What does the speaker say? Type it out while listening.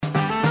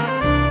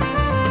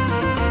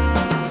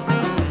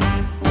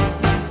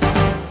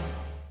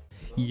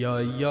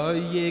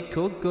yeah,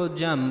 Coco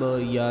Jumbo,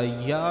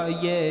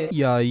 yeah,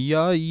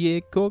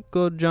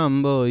 Coco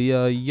Jumbo,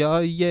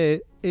 yeah,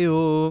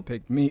 ew.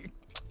 Pick me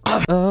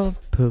up,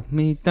 put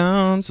me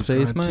down, Subscribe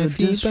place my to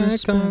feet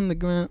disrespect. back on the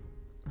ground.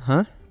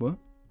 Huh?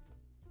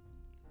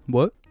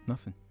 What?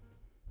 Nothing.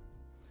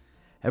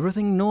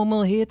 Everything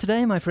normal here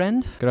today, my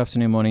friend. Good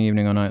afternoon, morning,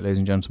 evening, or night, ladies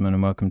and gentlemen,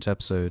 and welcome to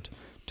episode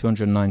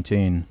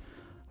 219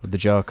 of the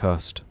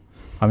Jarcast.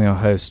 I'm your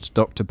host,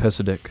 Dr.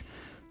 Pissadick,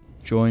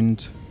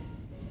 joined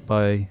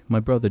by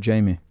my brother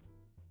Jamie.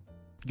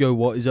 Yo,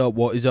 what is up?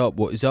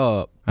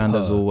 And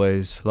as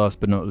always, last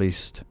but not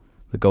least,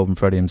 the Golden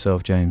Freddy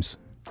himself, James.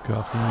 Good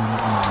afternoon.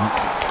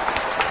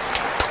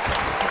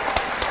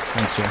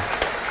 Thanks, James.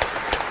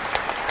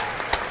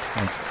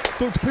 Thanks.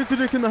 Dr.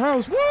 Pissadick in the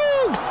house, woo!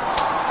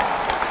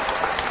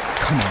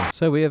 Come on.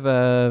 So we've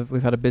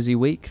had a busy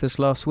week this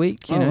last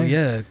week, you know.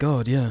 Yeah,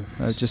 God, yeah.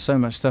 Just so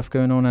much stuff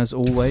going on as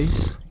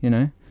always, you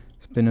know.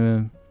 It's been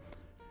a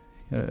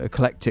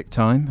eclectic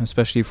time,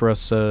 especially for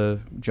us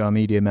Jar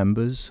Media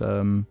members.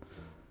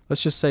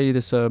 Let's just say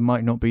this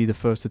might not be the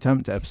first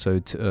attempt at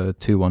episode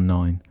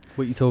 219.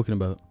 What are you talking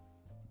about?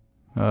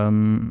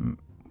 I'm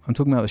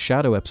talking about the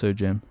Shadow episode,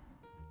 Jim.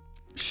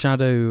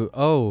 Shadow,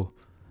 oh.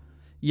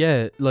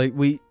 Yeah, like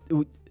we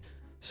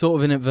sort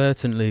of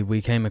inadvertently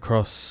we came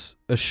across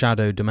a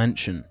shadow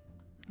dimension,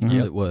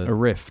 as it were. A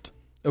rift.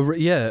 A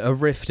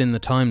rift in the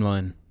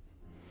timeline.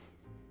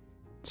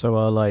 So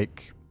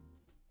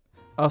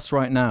us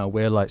right now,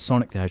 we're like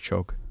Sonic the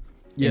Hedgehog.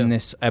 Yeah. In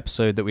this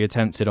episode that we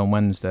attempted on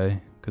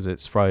Wednesday, because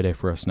it's Friday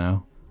for us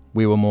now,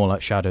 we were more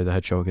like Shadow the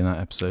Hedgehog in that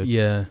episode.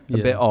 Yeah. A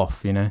bit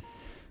off, you know.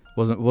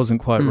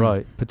 Wasn't quite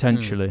right,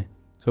 potentially.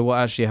 So what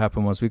actually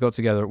happened was we got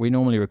together. We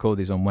normally record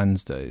these on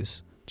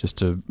Wednesdays just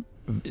to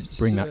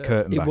bring that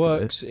curtain back a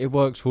bit. It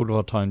works for all of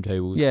our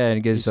timetables. Yeah, and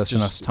it gives us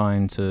enough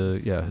time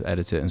to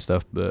edit it and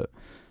stuff. But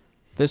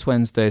this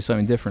Wednesday,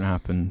 something different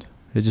happened.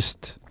 It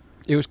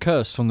was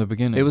cursed from the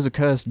beginning. It was a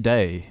cursed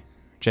day.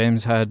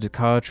 James had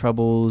car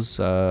troubles.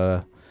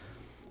 I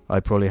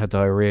probably had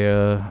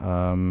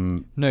diarrhea.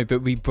 No,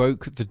 but we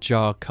broke the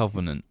Jar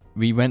Covenant.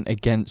 We went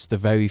against the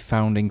very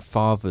founding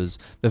fathers,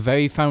 the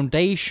very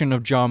foundation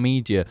of Jar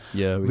Media.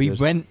 Yeah,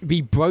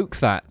 we broke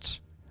that,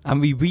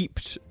 and we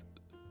reaped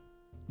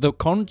the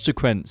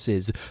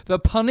consequences, the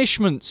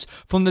punishments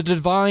from the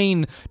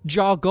divine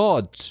Jar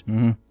God.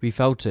 Mm-hmm. We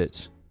felt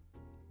it.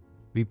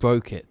 We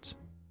broke it.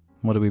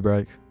 What did we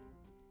break?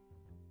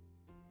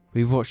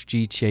 We watched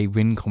GTA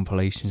win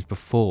compilations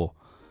before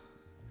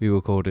we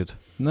recorded.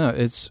 No,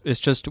 it's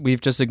just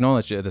we've just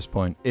acknowledged it at this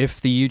point.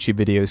 If the YouTube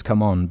videos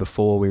come on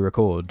before we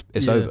record,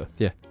 it's over.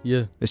 Yeah.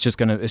 It's just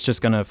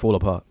gonna fall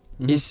apart.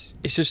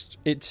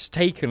 Mm-hmm. It's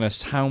taken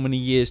us how many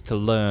years to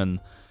learn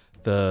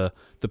the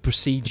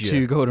procedure. The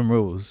 2 golden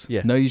rules.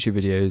 Yeah. No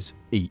YouTube videos.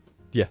 Eat.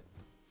 Yeah.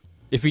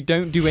 If we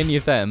don't do any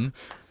of them,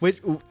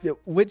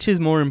 which is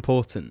more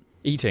important?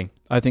 Eating.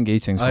 I think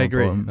eating's more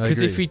important.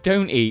 Because if we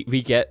don't eat,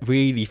 we get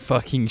really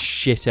fucking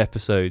shit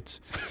episodes.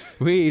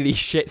 Really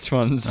shit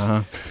ones.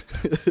 Uh-huh.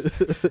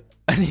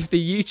 And if the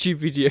YouTube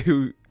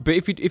video... But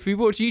if we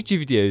watch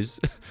YouTube videos,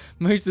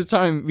 most of the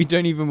time we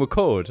don't even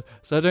record.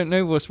 So I don't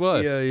know what's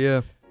worse.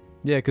 Yeah.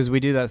 Yeah, because we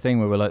do that thing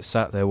where we're like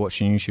sat there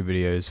watching YouTube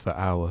videos for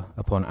hour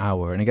upon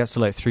hour, and it gets to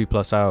like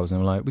 3+ hours,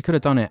 and we're like, we could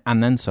have done it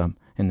and then some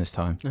in this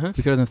time. Uh-huh.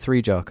 We could have done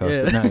 3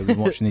 Jarcasts, but no, we've been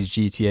watching these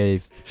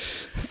GTA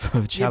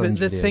challenge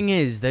but the videos. thing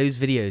is, those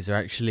videos are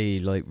actually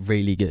like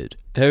really good.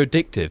 They're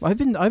addictive. I've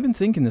been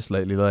thinking this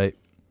lately, like,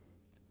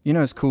 you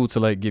know, it's cool to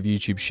like give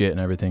YouTube shit and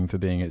everything for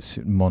being its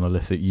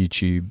monolithic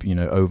YouTube, you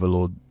know,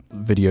 overlord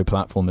video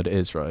platform that it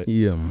is, right?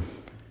 Yeah.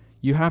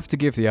 You have to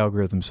give the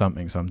algorithm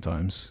something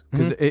sometimes,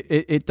 because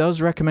it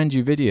does recommend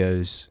you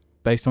videos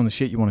based on the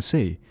shit you want to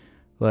see.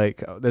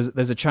 Like,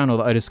 there's a channel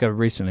that I discovered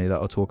recently that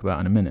I'll talk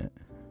about in a minute.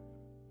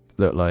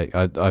 That like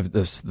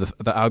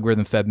the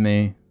algorithm fed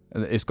me.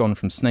 It's gone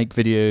from snake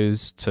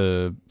videos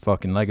to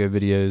fucking Lego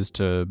videos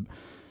to,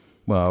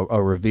 well,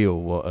 I'll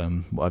reveal what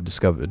I've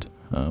discovered.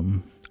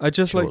 I'd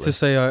just shortly. like to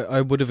say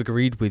I would have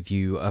agreed with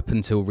you up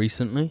until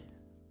recently.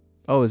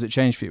 Oh, has it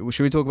changed for you? Well,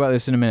 should we talk about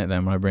this in a minute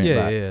then when I bring it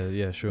back?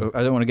 Yeah, sure.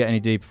 I don't want to get any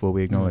deep before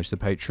we acknowledge the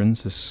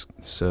patrons. This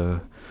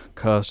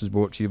cast is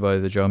brought to you by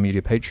the Jar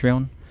Media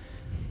Patreon.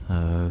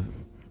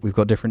 We've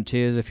got different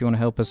tiers if you want to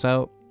help us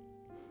out.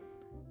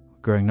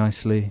 Growing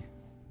nicely,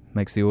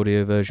 makes the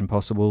audio version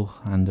possible,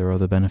 and there are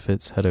other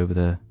benefits. Head over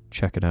there,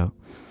 check it out.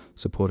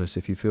 Support us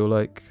if you feel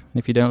like. And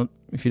if you don't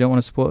want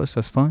to support us,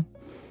 that's fine.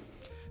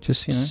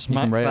 Just, you know, you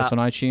can rate us on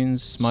iTunes,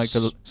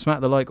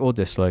 smack the like or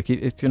dislike.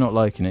 If you're not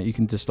liking it, you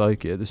can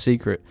dislike it. The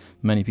secret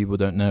many people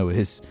don't know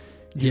is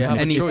any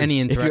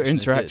interaction. If you're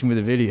interacting with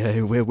a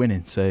video, we're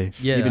winning. So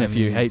even if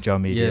you hate Jar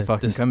Media,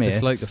 fucking come here,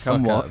 dislike the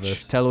come fuck out of watch.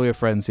 us. Tell all your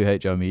friends who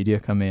hate Jar Media,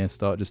 come here,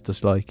 start just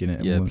disliking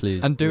it. Yeah,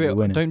 please. And do it.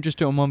 Winning. Don't just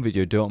do it on one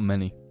video. Do it on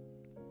many.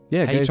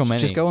 Yeah,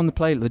 just go on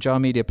the Jar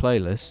Media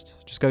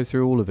playlist. Just go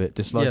through all of it.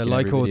 Dislike. Yeah,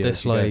 like or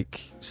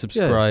dislike,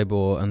 subscribe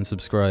or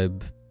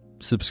unsubscribe,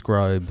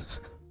 subscribe.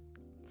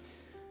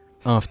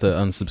 After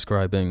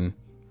unsubscribing,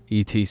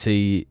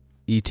 etc.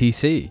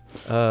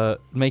 etc.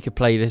 Make a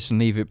playlist and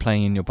leave it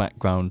playing in your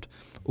background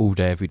all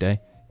day, every day.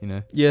 You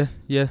know. Yeah.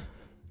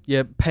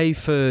 Pay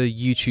for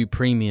YouTube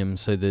Premium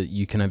so that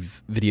you can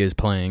have videos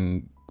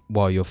playing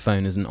while your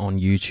phone isn't on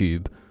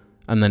YouTube,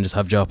 and then just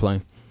have Jar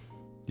playing.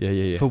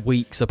 Yeah. For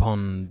weeks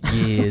upon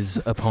years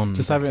upon.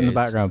 Just have it in the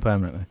decades. background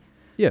permanently.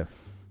 Yeah.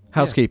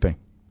 Housekeeping.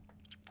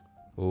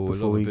 Oh,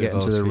 Before we get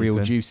into the real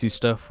juicy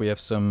stuff, we have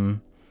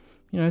some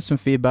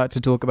feedback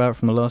to talk about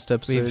from the last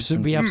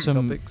episode. We have some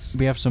topics.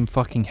 We have some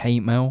fucking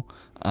hate mail,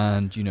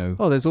 and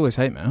Oh, there's always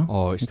hate mail.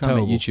 Oh, it's you can't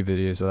terrible. make YouTube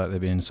videos without there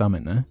being some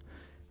in there.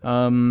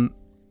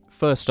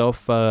 First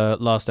off,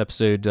 last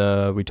episode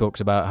we talked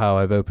about how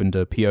I've opened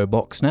a PO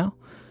box now.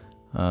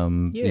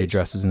 The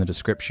address is in the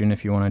description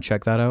if you want to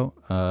check that out.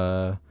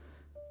 There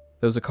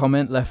was a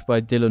comment left by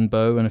Dylan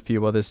Bow and a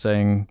few others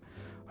saying,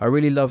 I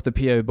really love the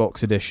PO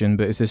box edition,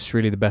 but is this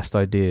really the best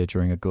idea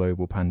during a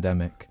global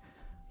pandemic?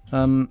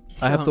 I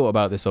have thought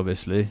about this,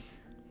 obviously.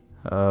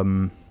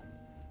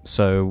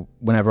 So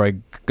whenever I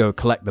go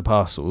collect the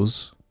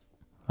parcels,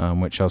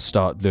 which I'll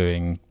start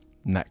doing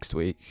next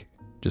week,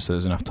 just so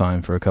there's enough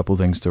time for a couple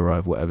things to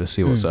arrive, whatever,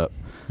 see what's up.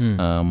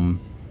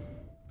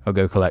 I'll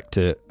go collect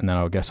it, and then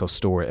I guess I'll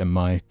store it in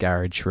my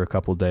garage for a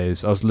couple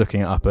days. I was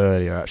looking it up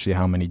earlier, actually,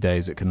 how many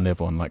days it can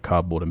live on, like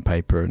cardboard and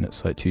paper, and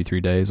it's like 2-3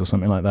 days or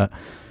something like that.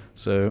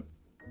 So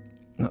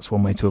that's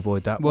one way to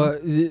avoid that. Well,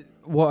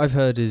 what I've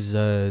heard is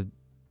an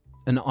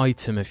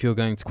item, if you're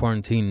going to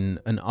quarantine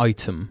an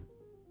item,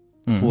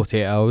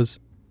 48 hours.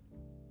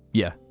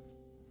 Yeah,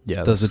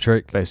 does the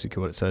trick.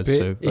 Basically what it says. But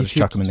So I just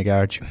chuck them in the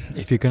garage.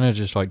 If you're gonna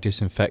just like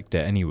disinfect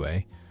it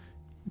anyway,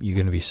 you're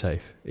gonna be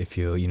safe. If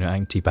you're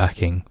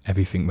anti-backing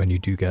everything when you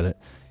do get it,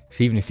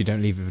 because even if you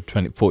don't leave it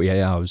for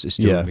 48 hours, it's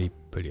still gonna be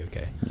pretty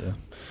okay.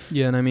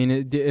 Yeah, and I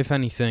mean, if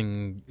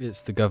anything,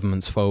 it's the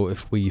government's fault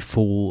if we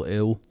fall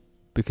ill,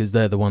 because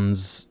they're the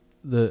ones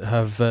that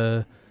have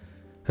the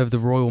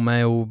Royal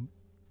Mail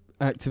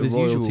active as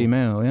royalty usual.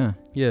 mail,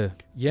 Yeah,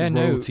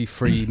 No.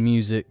 royalty-free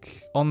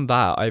music. On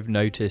that, I've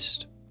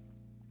noticed.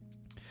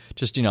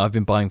 Just I've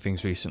been buying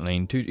things recently,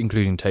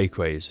 including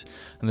takeaways,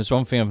 and there's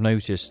one thing I've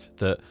noticed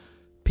that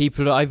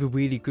people are either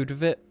really good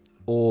with it,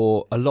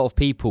 or a lot of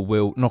people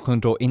will knock on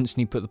the door,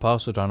 instantly put the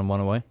parcel down and run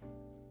away.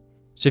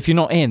 So if you're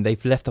not in,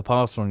 they've left the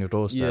parcel on your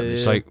doorstep.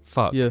 It's like,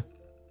 fuck. Yeah.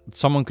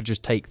 Someone could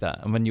just take that,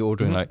 and when you're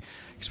ordering like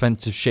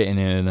expensive shit in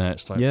here and there,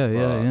 it's like,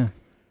 yeah.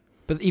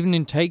 But even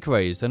in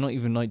takeaways, they're not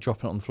even like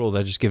dropping it on the floor;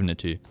 they're just giving it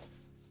to you.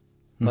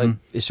 Like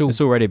it's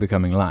already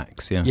becoming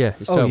lax. Yeah.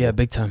 it's terrible. yeah,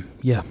 big time.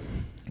 Yeah.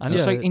 And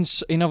it's like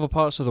in other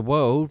parts of the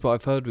world, but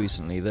I've heard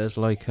recently, there's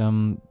like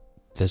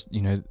there's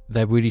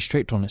they're really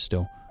strict on it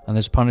still, and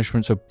there's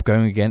punishments for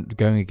going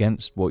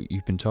against what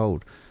you've been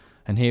told,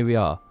 and here we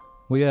are.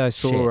 Well, yeah, I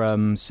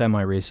saw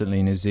semi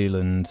recently New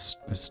Zealand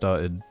has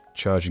started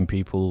charging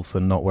people for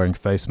not wearing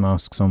face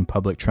masks on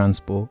public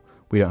transport.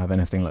 We don't have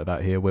anything like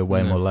that here. We're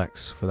way more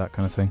lax for that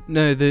kind of thing.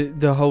 No,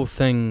 the whole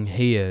thing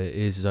here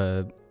is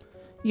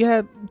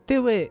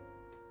do it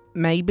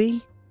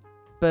maybe,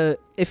 but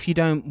if you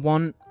don't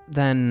want,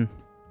 then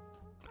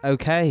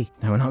okay.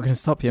 No, we're not going to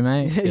stop you,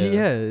 mate.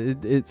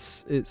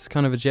 It's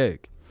kind of a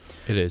joke.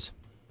 It is.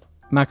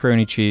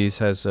 Macaroni Cheese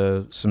has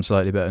some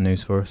slightly better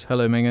news for us.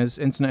 Hello, Mingers.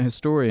 Internet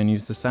historian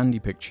used the Sandy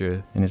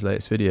picture in his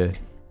latest video.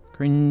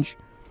 Cringe.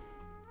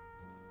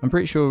 I'm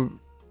pretty sure...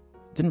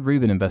 Didn't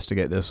Ruben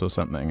investigate this or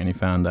something, and he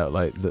found out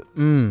like that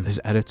his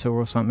editor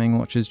or something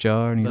watches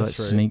Jar, and he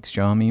sneaks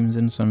Jar memes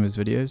in some of his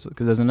videos?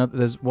 Because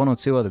there's one or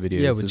two other videos.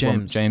 Yeah, with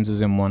James. James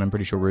is in one. I'm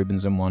pretty sure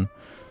Ruben's in one.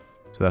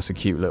 So that's a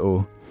cute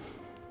little...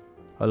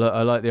 I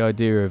like the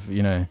idea of,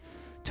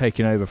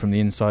 taking over from the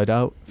inside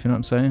out, if you know what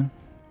I'm saying.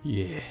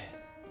 Yeah.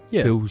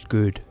 Feels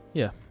good.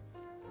 Yeah.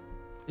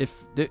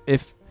 If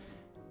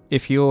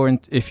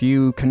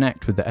you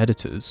connect with the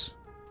editors,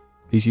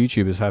 these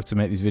YouTubers have to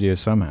make these videos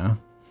somehow.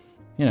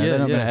 They're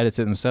not going to edit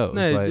it themselves.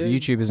 No,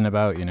 YouTube isn't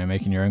about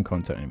making your own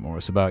content anymore.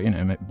 It's about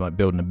like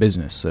building a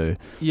business. So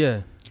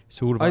yeah,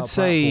 it's all about. I'd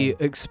say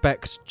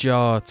expect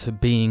Jar to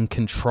be in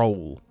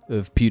control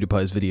of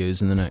PewDiePie's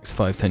videos in the next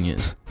 5-10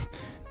 years.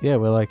 Yeah,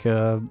 we're like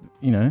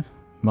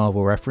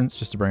Marvel reference,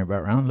 just to bring it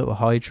back around. Little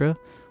Hydra.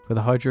 We're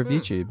the Hydra of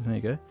YouTube. There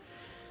you go.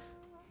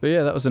 But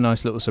yeah, that was a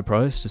nice little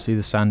surprise to see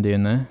the Sandy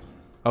in there.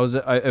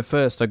 At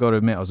first, I got to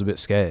admit, I was a bit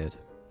scared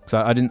because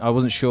I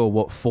wasn't sure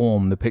what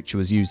form the picture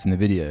was used in the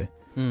video.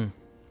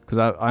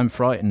 Because I'm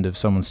frightened of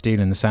someone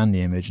stealing the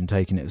Sandy image and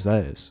taking it as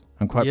theirs.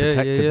 I'm quite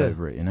protective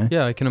over it,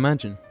 Yeah, I can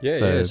imagine. Yeah,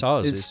 so it's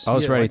ours. I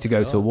was ready to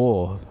go to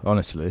war,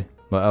 honestly.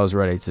 Like, I was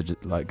ready to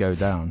go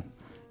down,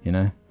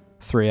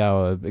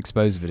 3-hour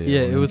exposed video.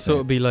 Yeah, it would sort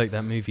of be like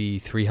that movie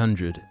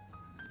 300.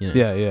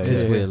 Yeah.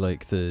 Because we're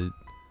like the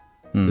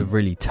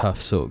really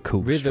tough, sort of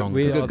cool, strong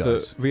good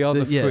guys. We are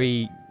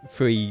the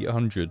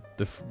 300.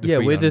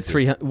 We're the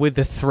 3. We're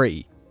the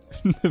 3.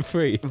 The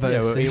 3.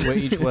 We're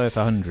each worth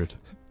 100.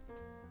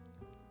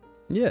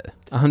 Yeah,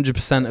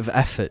 100% of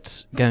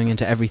effort going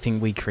into everything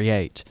we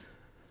create.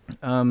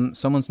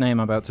 Someone's name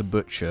I'm about to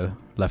butcher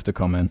left a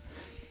comment.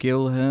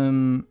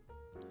 Guilherme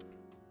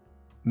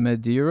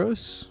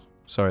Medeiros,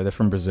 Sorry, they're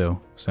from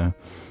Brazil. So,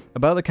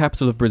 about the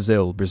capital of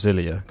Brazil,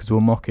 Brasilia, because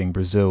we're mocking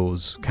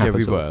Brazil's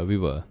capital. Yeah, we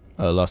were.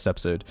 Last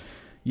episode.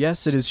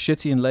 Yes, it is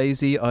shitty and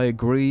lazy. I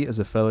agree as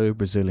a fellow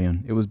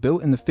Brazilian. It was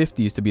built in the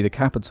 50s to be the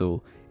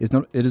capital. It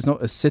is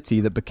not a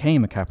city that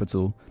became a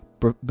capital.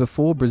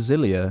 Before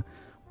Brasilia,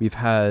 we've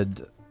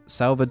had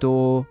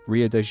Salvador,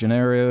 Rio de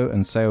Janeiro,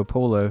 and Sao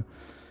Paulo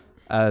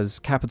as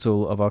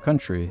capital of our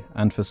country.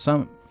 And for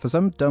some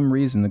dumb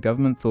reason, the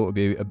government thought it would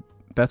be a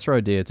better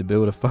idea to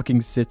build a fucking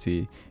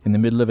city in the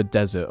middle of a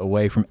desert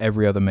away from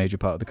every other major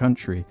part of the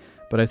country.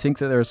 But I think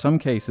that there are some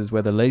cases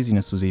where the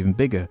laziness was even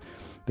bigger.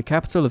 The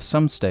capital of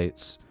some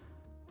states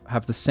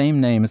have the same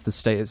name as the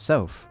state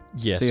itself.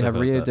 Yes, so you have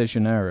Rio de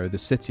Janeiro, the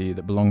city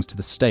that belongs to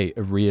the state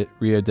of Rio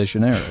de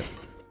Janeiro.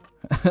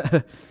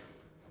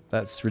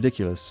 That's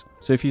ridiculous.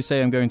 So if you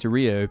say I'm going to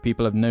Rio,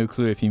 people have no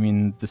clue if you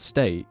mean the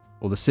state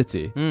or the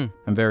city. And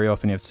very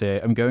often you have to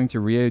say I'm going to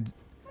Rio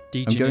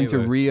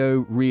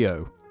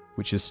Rio,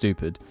 which is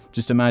stupid.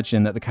 Just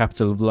imagine that the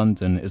capital of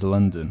London is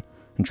London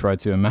and try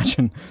to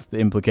imagine the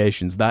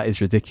implications. That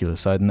is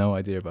ridiculous. I had no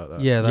idea about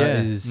that. Yeah,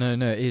 that is...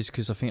 No, it is,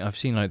 because I think I've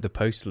seen like the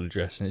postal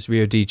address and it's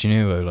Rio de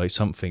Janeiro, like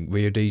something.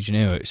 Rio de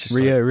Janeiro. It's just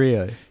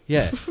Rio.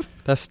 Yeah.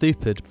 That's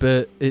stupid,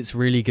 but it's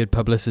really good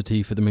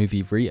publicity for the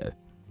movie Rio.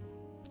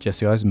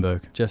 Jesse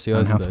Eisenberg.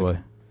 Anne Hathaway.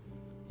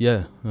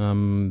 Yeah.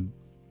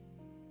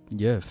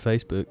 Yeah,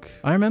 Facebook.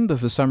 I remember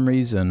for some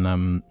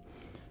reason,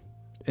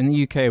 in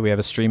the UK we have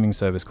a streaming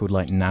service called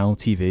like Now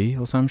TV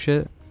or some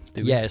shit.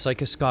 Yeah, it's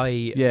like a Sky.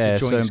 Yeah,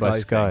 it's owned by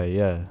Sky.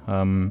 Yeah.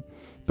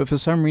 But for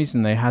some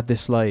reason they had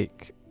this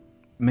like,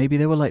 maybe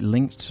they were like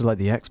linked to like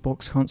the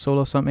Xbox console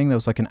or something. There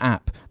was like an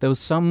app. There was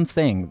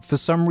something. For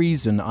some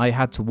reason I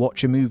had to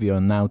watch a movie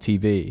on Now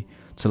TV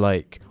to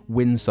like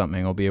win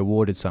something or be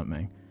awarded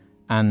something.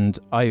 And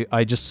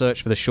I just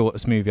searched for the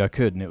shortest movie I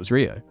could, and it was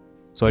Rio.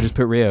 So I just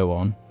put Rio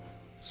on,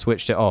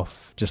 switched it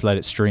off, just let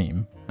it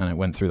stream, and it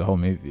went through the whole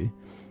movie.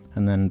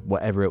 And then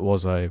whatever it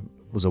was, I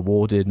was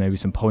awarded maybe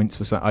some points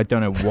for something. I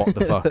don't know what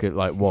the fuck it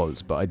like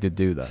was, but I did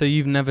do that. So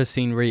you've never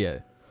seen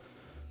Rio?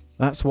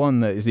 That's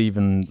one that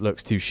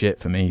looks too shit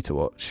for me to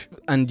watch.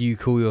 And you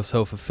call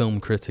yourself a film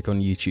critic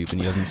on YouTube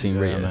and you haven't seen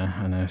Rio?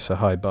 I know, it's a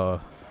high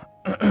bar.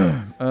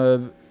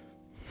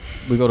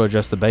 We got to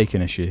address the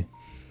bacon issue.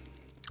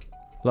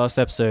 Last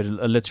episode,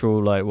 a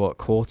literal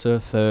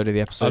third of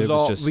the episode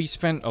was just... We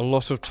spent a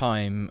lot of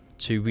time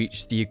to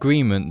reach the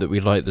agreement that we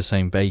like the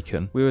same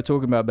bacon. We were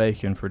talking about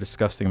bacon for a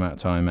disgusting amount of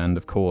time, and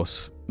of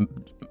course,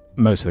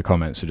 most of the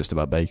comments are just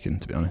about bacon,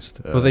 to be honest.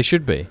 Well, they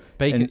should be.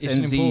 Bacon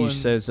is important.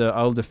 Says,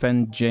 I'll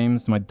defend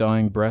James to my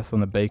dying breath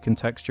on the bacon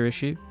texture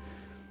issue.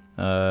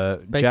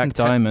 Jack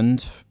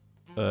Diamond,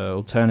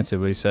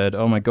 alternatively, said,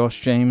 oh my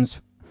gosh,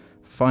 James,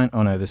 fine...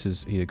 Oh no,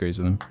 he agrees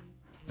with him.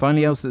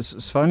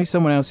 Finally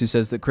someone else who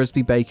says that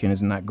crispy bacon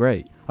isn't that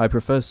great. I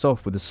prefer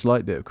soft with a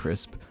slight bit of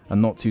crisp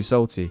and not too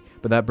salty,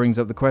 but that brings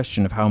up the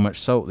question of how much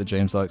salt that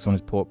James likes on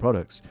his pork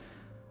products.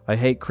 I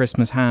hate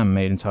Christmas ham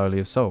made entirely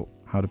of salt.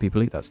 How do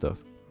people eat that stuff?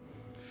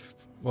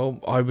 Well,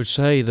 I would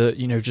say that,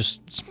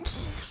 just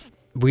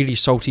really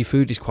salty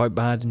food is quite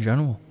bad in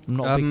general. I'm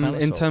not a big fan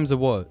of in salt. terms of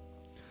what?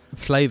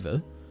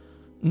 Flavour?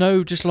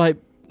 No, just like...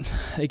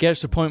 It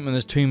gets to the point when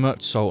there's too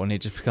much salt and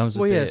it just becomes a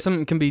bit... Well, yeah,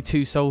 something can be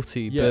too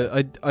salty, Yeah.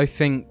 but I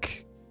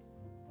think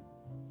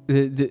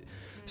the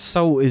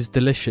salt is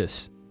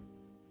delicious.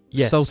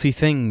 Yes. Salty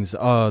things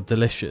are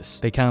delicious.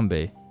 They can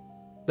be.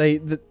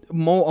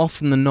 More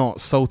often than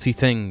not, salty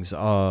things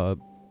are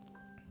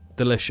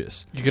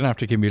delicious. You're going to have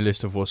to give me a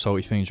list of what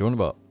salty things you're on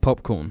about.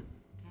 Popcorn.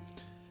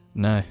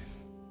 No.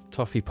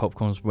 Toffee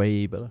popcorn's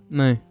way better.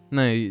 No,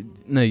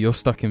 you're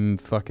stuck in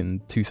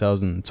fucking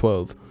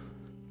 2012.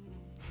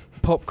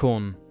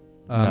 Popcorn.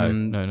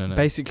 No.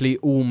 Basically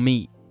all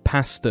meat.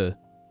 Pasta.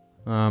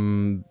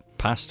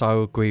 Pasta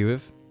I agree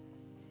with.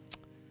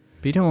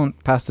 But you don't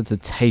want pasta to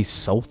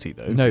taste salty,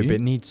 though. No, do you? but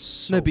it needs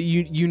salt. No, but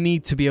you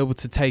need to be able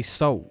to taste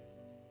salt.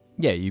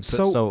 Yeah, you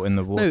put salt in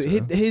the water.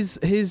 No, here's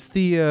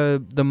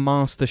the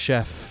Master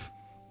Chef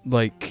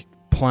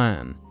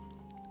plan.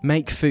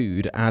 Make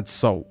food, add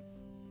salt.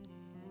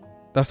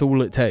 That's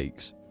all it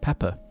takes.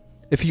 Pepper.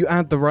 If you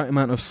add the right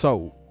amount of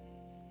salt,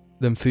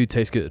 then food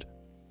tastes good.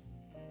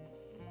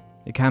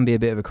 It can be a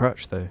bit of a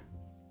crutch, though.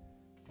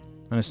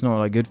 And it's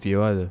not good for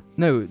you either.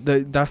 No,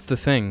 that's the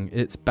thing.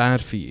 It's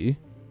bad for you,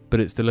 but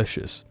it's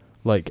delicious.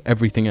 Like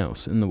everything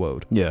else in the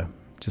world. Yeah,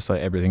 just like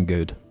everything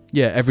good.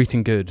 Yeah,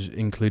 everything good,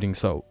 including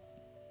salt.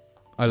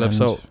 I love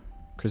salt.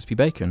 Crispy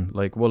bacon.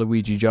 Like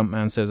Waluigi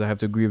Jumpman says, I have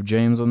to agree with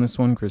James on this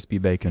one. Crispy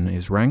bacon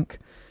is rank.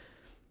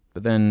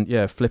 But then,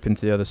 flipping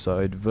to the other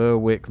side,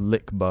 Verwick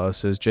Lickbar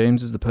says,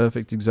 James is the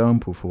perfect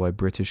example for why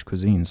British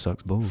cuisine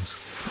sucks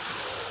balls.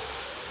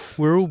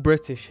 We're all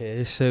British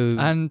here, so...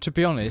 And to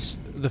be honest,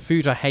 the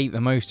food I hate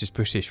the most is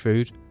British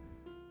food.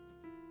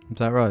 Is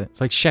that right?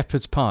 Like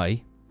shepherd's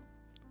pie,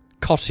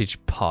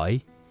 cottage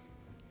pie.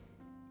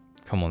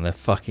 Come on, they're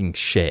fucking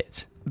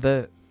shit.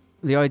 The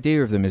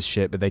idea of them is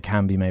shit, but they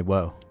can be made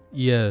well.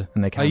 Yeah.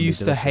 And they can I be used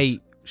to delicious.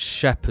 hate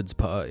shepherd's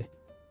pie,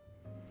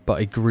 but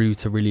I grew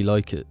to really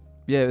like it.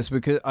 Yeah, it's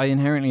because I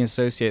inherently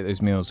associate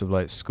those meals with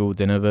like school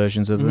dinner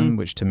versions of them,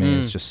 which to me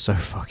is just so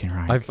fucking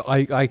rank.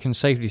 I can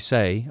safely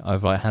say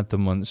I've like had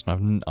them once,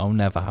 and I'll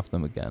never have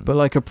them again. But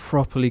like a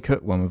properly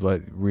cooked one with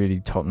like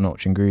really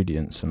top-notch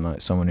ingredients and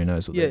like someone who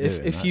knows what they're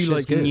doing. If you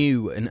like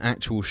knew an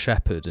actual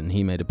shepherd and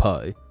he made a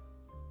pie,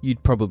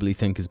 you'd probably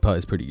think his pie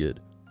is pretty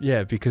good.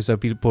 Yeah, because there'll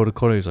be border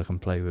collies I can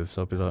play with,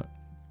 so I'll be like...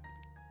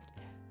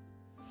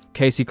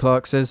 Casey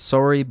Clark says,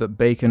 sorry, but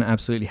bacon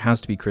absolutely has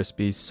to be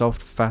crispy.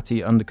 Soft, fatty,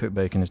 undercooked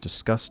bacon is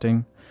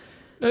disgusting.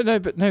 No,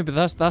 but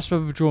that's where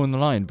we're drawing the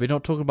line. We're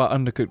not talking about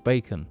undercooked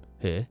bacon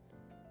here.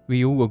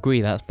 We all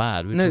agree that's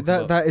bad.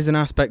 That is an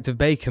aspect of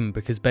bacon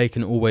because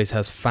bacon always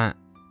has fat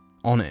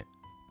on it.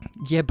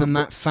 Yeah, but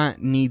that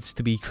fat needs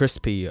to be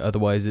crispy,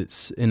 otherwise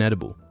it's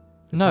inedible.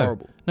 It's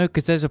horrible. No,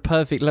 because there's a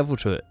perfect level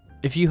to it.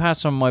 If you had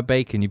some of my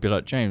bacon, you'd be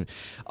like, James,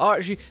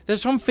 actually,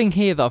 there's something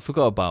here that I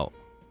forgot about.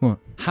 What?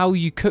 How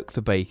you cook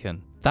the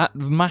bacon. That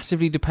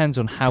massively depends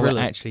on how it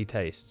actually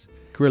tastes.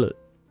 Grill it.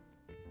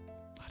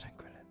 I don't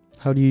grill it.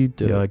 How do you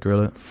do it? I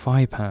grill it.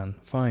 Frying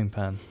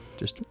pan.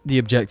 Just the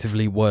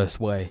objectively worst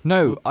way.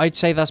 No, I'd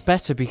say that's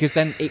better because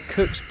then it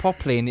cooks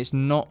properly and it's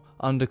not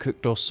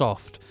undercooked or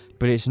soft,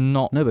 but it's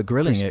not. No, but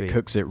grilling crispy. it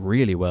cooks it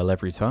really well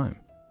every time.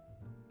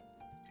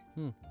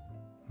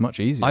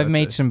 Much easier. I've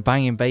made some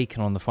banging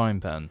bacon on the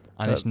frying pan,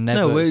 and it's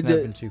never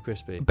been too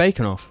crispy.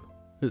 Bacon off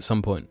at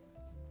some point.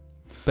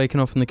 Bacon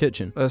off in the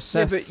kitchen.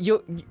 Seth, yeah,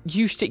 but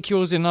you stick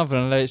yours in the oven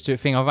and let it do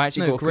its thing. I've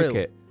actually got to grill. cook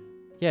it.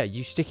 Yeah,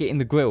 you stick it in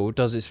the grill, it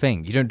does its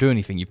thing. You don't do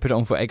anything. You put it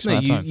on for X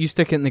amount of time. You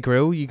stick it in the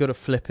grill. You got to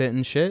flip it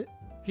and shit.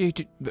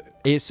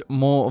 It's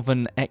more of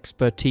an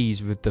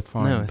expertise with the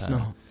frying pan. No, it's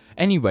not.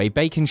 Anyway,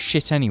 bacon's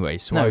shit anyway,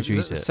 so why would you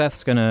eat it?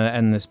 Seth's going to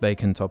end this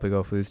bacon topic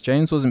off with,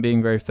 James wasn't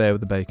being very fair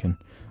with the bacon.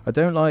 I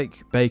don't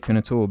like bacon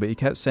at all, but he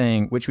kept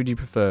saying, which would you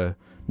prefer?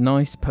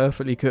 Nice,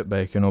 perfectly cooked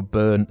bacon or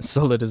burnt,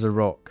 solid as a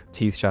rock,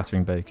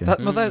 teeth-shattering bacon?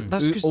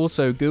 That's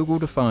also, Google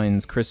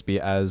defines crispy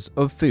as,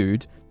 of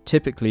food,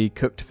 typically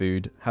cooked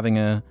food, having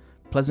a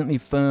pleasantly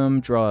firm,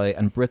 dry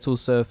and brittle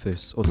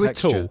surface or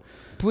texture.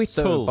 Brittle.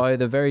 So, by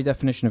the very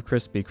definition of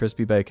crispy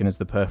bacon is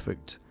the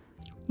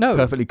No.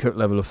 perfectly cooked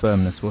level of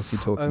firmness. What's he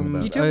talking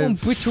about? You don't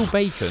want brittle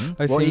bacon.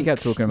 What he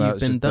kept talking about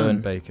is just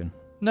burnt bacon.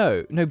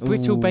 No,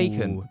 brittle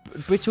bacon.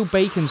 Brittle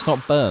bacon's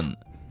not burnt.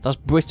 That's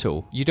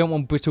brittle. You don't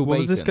want brittle bacon. What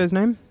was this guy's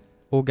name?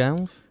 Or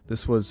gal's?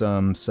 This was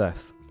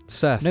Seth.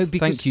 Seth. No, because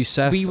thank you,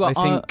 Seth. I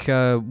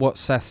think what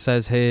Seth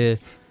says here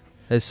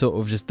has sort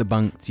of just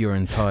debunked your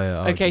entire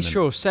argument. Okay,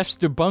 sure. Seth's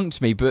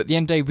debunked me, but at the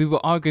end of the day, we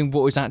were arguing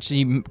what was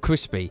actually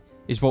crispy.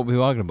 Is what we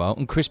were arguing about,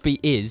 and crispy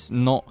is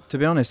not. To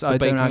be honest, I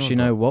don't actually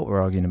know what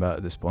we're arguing about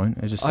at this point.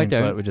 It just seems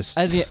like we're just.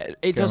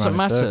 It doesn't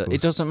matter.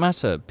 It doesn't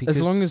matter because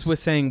as long as we're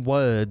saying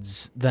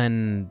words,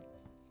 then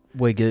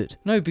we're good.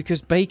 No,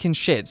 because bacon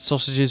shit,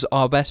 sausages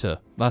are better.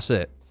 That's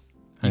it.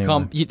 You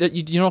Anyway.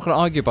 can't. You're not going to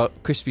argue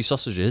about crispy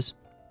sausages.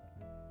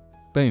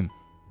 Boom.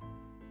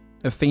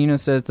 Athena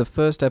says the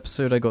first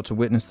episode I got to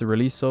witness the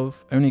release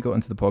of only got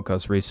into the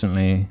podcast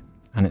recently,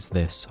 and it's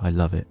this. I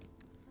love it.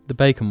 The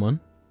bacon one.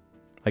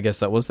 I guess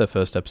that was their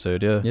first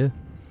episode, yeah. Yeah.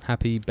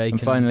 Happy bacon.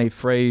 And finally,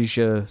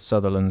 Fraser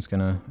Sutherland's going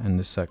to end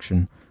this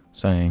section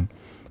saying,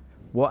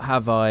 what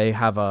have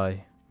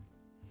I?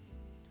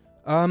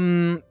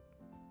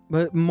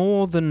 But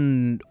more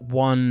than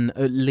one,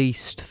 at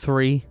least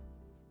 3.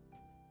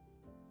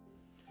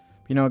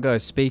 You know,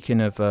 guys,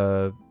 speaking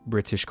of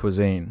British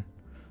cuisine,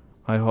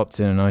 I hopped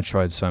in and I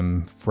tried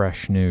some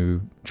fresh,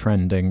 new,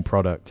 trending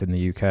product in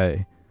the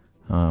UK,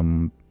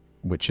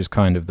 which is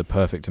kind of the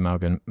perfect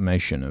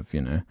amalgamation of,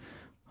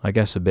 I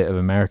guess a bit of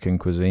American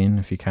cuisine,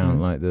 if you count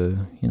like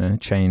the,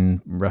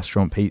 chain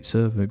restaurant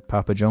pizza with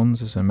Papa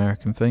John's. It's an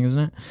American thing, isn't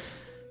it?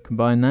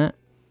 Combine that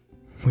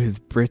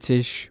with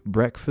British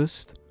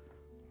breakfast.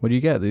 What do you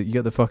get? You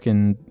get the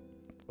fucking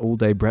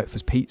all-day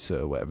breakfast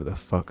pizza or whatever the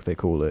fuck they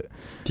call it.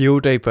 The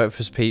all-day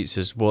breakfast pizza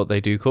is what they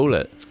do call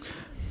it.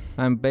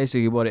 And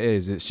basically what it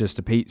is, it's just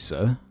a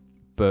pizza,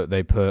 but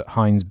they put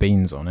Heinz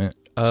beans on it,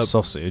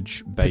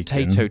 sausage,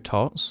 bacon. Potato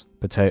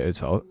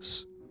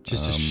tots.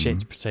 Just a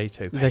shit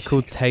potato. Basically. They're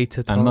called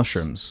tater tots. And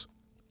mushrooms.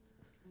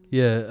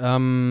 Yeah,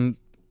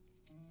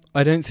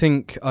 I don't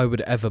think I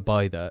would ever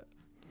buy that.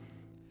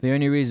 The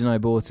only reason I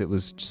bought it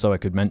was so I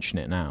could mention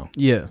it now.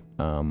 Yeah.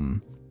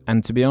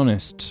 And to be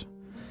honest,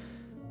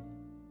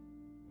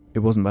 it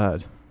wasn't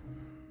bad.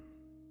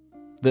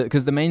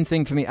 Because the main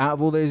thing for me, out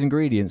of all those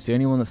ingredients, the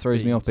only one that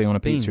throws me off being on a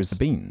pizza is the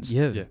beans.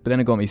 Yeah. But then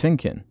it got me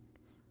thinking,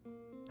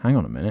 hang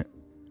on a minute.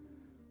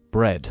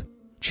 Bread,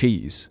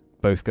 cheese,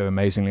 both go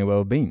amazingly well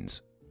with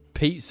beans.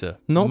 Pizza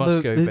Not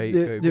must the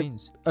go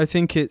beans. I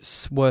think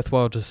it's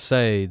worthwhile to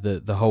say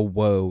that the whole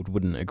world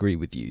wouldn't agree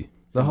with you.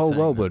 The whole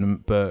world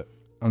wouldn't, but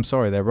I'm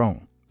sorry, they're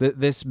wrong.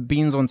 This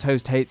beans on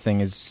toast hate thing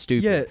is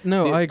stupid. Yeah,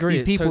 no, I agree.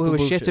 These it's people who are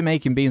bullshit. shit at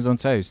making beans on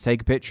toast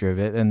take a picture of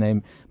it and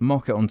they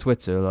mock it on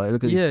Twitter. Like,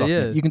 look at these fucking...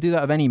 Yeah. You can do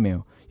that with any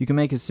meal. You can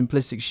make a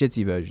simplistic,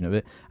 shitty version of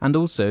it. And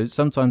also,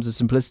 sometimes the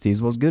simplicity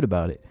is what's good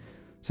about it.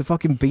 So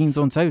fucking beans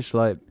on toast,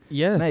 like...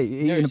 Yeah. Mate,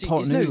 eating a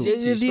pot noodle.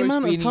 The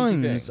amount of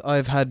times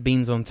I've had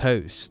beans on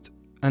toast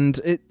And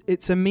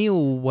it's a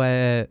meal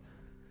where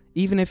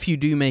even if you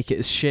do make it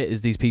as shit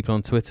as these people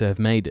on Twitter have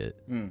made it,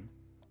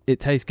 it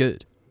tastes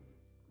good.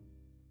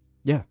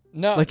 Yeah.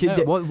 No, Like, no,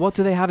 What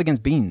do they have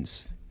against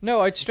beans?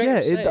 no, I'd straight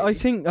up say.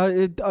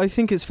 I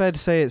think it's fair to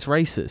say it's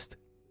racist.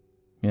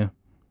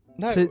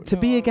 No, to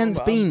be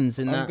against beans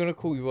in I'm that. gonna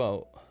call you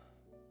out.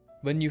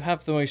 When you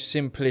have the most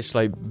simplest,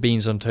 like,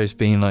 beans on toast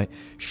being like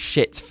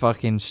shit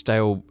fucking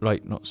stale,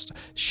 like,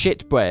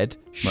 shit bread,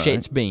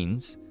 shit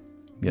beans,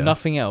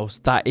 nothing else,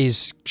 that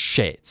is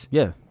shit.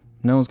 Yeah.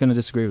 No one's going to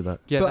disagree with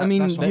that. Yeah, But I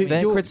mean, that's not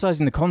They're me.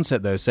 criticising the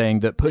concept, though, saying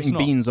that putting not.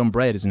 beans on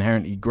bread is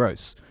inherently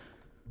gross.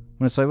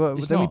 When I say, well,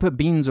 It's don't we not. put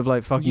beans with,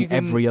 like, fucking You can-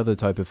 every other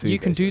type of food? You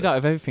can do basically? that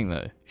with everything,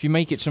 though. If you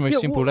make it to the most Yeah,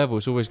 simple well- level,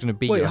 it's always going to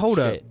be Wait, like hold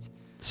up. shit.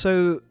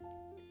 So,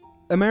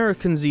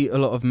 Americans eat a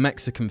lot of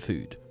Mexican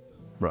food.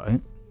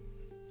 Right.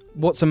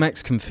 What's a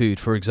Mexican food,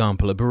 for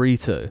example? A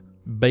burrito.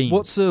 Beans.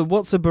 What's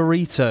a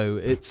burrito?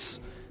 It's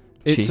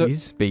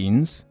Cheese,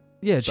 beans.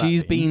 cheese,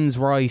 beans. beans,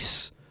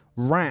 rice,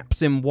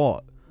 wrapped in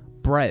what?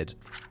 Bread.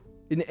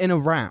 In a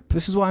wrap,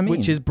 This is what I mean.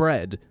 which is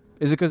bread.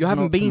 Is it because You're it's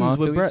having not beans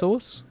with tomatoey bread.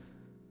 sauce?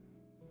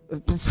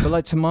 But,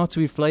 like,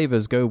 tomatoey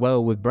flavours go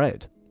well with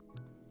bread.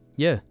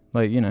 Yeah,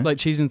 Like, you know. like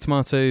cheese and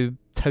tomato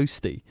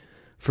toasty,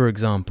 for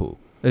example.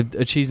 A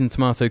cheese and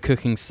tomato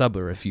cooking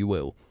subber, if you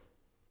will.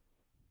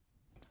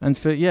 And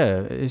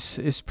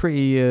it's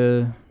pretty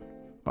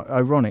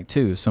ironic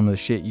too. Some of the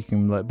shit you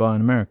can like buy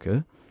in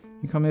America,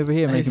 you come over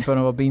here making fun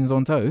of our beans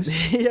on toast,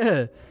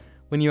 Yeah,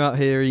 when you're out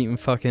here eating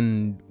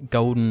fucking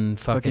golden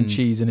fucking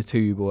cheese in a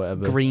tube or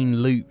whatever. green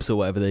loops or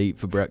whatever they eat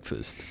for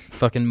breakfast.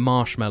 Fucking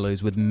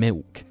marshmallows with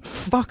milk.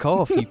 Fuck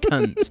off, you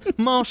cunts.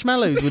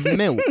 Marshmallows with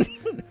milk.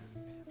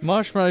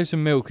 Marshmallows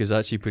and milk is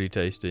actually pretty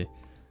tasty.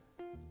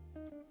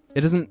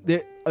 It doesn't.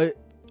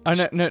 I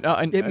know,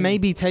 It may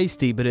be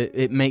tasty, but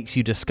it makes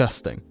you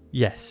disgusting.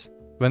 Yes.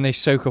 When they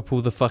soak up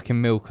all the fucking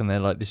milk and they're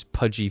like this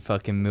pudgy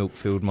fucking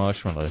milk-filled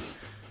marshmallow.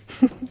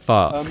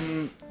 Fuck.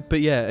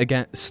 But yeah,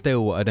 again,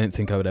 still, I don't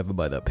think I would ever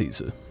buy that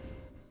pizza.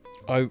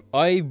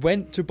 I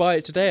went to buy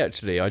it today,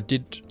 actually. I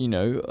did,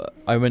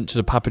 I went to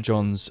the Papa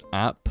John's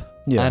app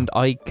and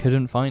I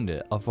couldn't find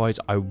it. Otherwise,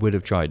 I would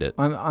have tried it.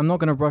 I'm not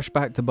gonna rush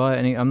back to buy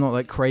any. I'm not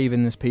like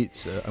craving this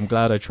pizza. I'm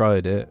glad I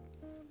tried it,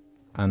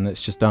 and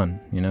it's just done.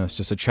 It's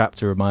just a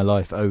chapter of my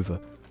life over,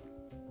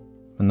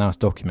 and now it's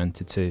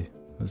documented too.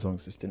 As long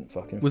as this didn't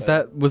fucking. Was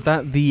fail.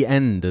 that the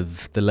end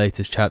of the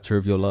latest chapter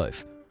of your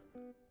life?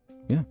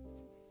 Yeah.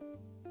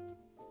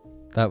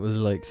 That was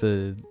like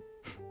the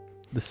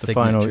the signature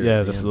final? at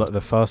Yeah, the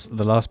end.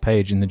 the last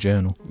page in the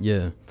journal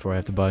Yeah. before I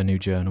have to buy a new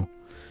journal.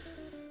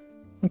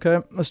 Okay,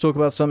 let's talk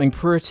about something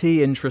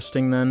pretty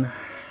interesting then.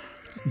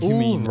 You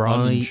mean Alright.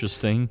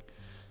 uninteresting?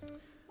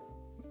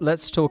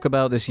 Let's talk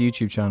about this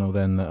YouTube channel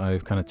then that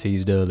I've kind of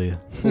teased earlier.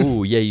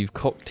 Oh, yeah, you've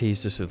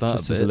cock-teased us with that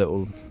Just a as bit. a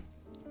little.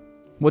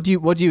 What do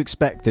you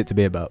expect it to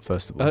be about?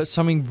 First of all,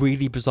 Something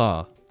really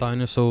bizarre.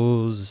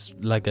 Dinosaurs,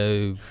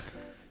 Lego,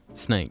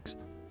 snakes.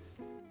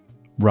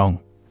 wrong.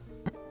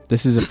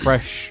 This is a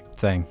fresh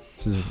thing.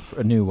 This is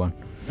a new one.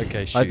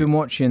 Okay, shoot. I've been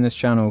watching this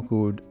channel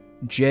called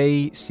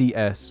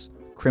JCS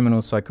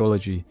Criminal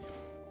Psychology.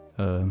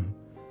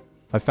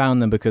 I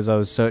found them because I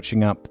was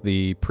searching up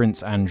the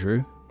Prince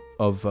Andrew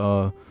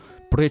of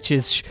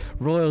British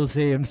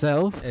royalty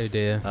himself. Oh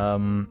dear.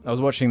 I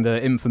was watching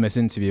the infamous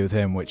interview with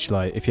him, which,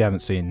 like, if you haven't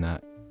seen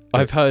that,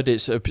 I've heard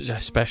it's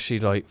especially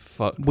like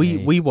fuck.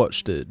 We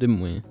watched it, didn't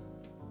we?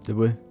 did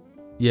we?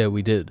 Yeah,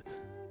 we did.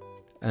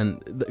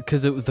 And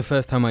because it was the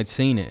first time I'd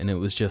seen it, and it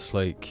was just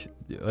like,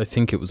 I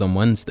think it was on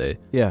Wednesday.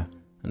 Yeah.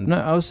 And No,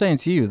 I was saying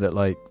to you that,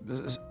 like,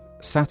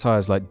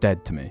 satire's like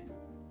dead to me.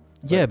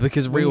 yeah,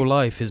 because we- real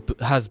life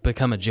has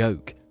become a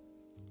joke.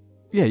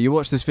 Yeah, you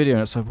watch this video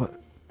and it's like,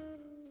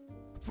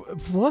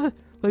 what?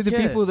 Like, the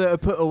Yeah. people that are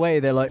put away,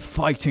 they're like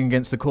fighting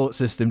against the court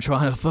system,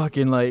 trying to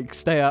fucking like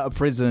stay out of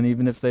prison,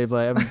 even if they've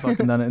like haven't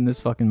fucking done it. And this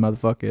fucking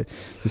motherfucker,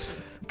 this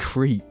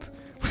creep,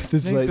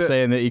 this No, like but-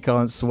 saying that he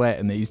can't sweat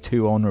and that he's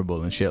too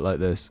honourable and shit like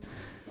this.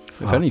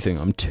 If anything,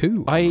 I'm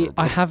too. I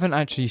haven't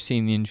actually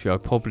seen the interview. I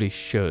probably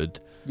should.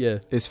 Yeah.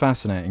 It's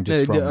fascinating.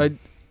 Just No, from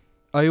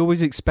I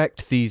always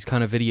expect these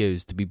kind of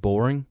videos to be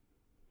boring,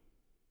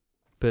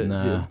 but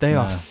Nah, they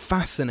are nah.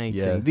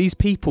 fascinating. Yeah. These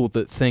people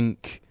that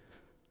think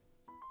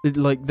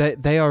like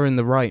they are in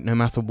the right no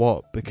matter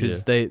what,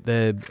 because they're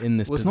in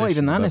this. Well, it's not position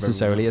even that above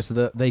necessarily. everyone It's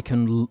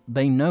that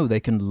they know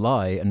they can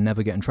lie and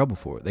never get in trouble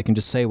for it. They can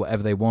just say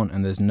whatever they want,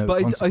 and there's no else.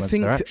 But consequence I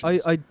think to their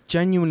actions. I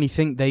genuinely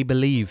think they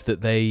believe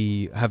that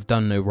they have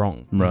done no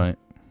wrong. Right.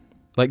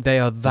 Like they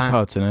are That's that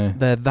hard to know.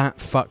 they're that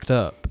fucked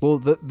up. Well,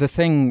 the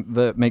thing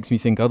that makes me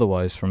think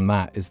otherwise from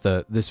that is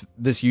that this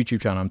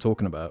YouTube channel I'm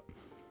talking about,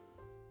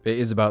 it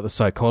is about the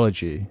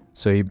psychology.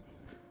 So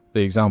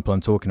the example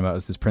I'm talking about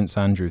is this Prince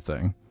Andrew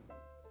thing.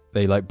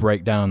 They like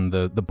break down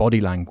the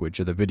body language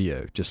of the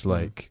video, just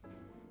like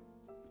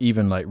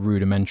even like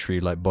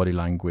rudimentary like body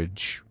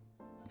language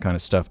kind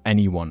of stuff.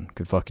 Anyone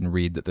could fucking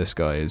read that this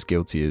guy is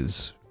guilty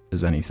as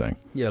anything.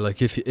 Yeah,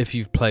 like if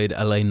you've played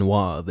LA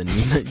Noire, then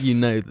you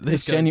know that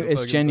this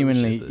It's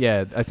genuinely,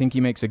 yeah. I think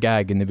he makes a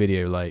gag in the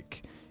video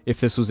like if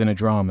this was in a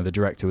drama, the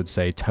director would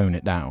say tone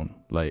it down,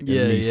 like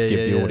Yeah, at least yeah, give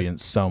yeah, the yeah.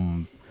 audience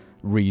some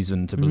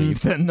reason to Mhm.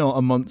 believe they're not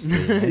a monster.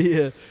 You know?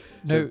 Yeah.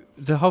 No,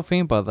 the whole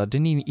thing about that,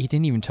 he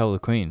didn't even tell the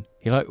Queen.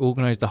 He like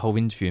organised the whole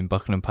interview in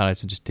Buckingham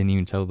Palace and just didn't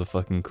even tell the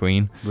fucking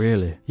Queen.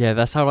 Really? Yeah,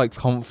 that's how like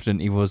confident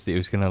he was that he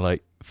was gonna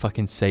like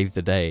fucking save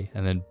the day,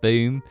 and then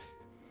boom,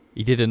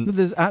 he didn't. But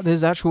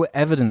there's actual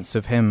evidence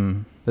of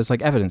him. There's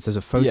like evidence. There's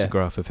a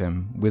photograph of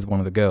him with one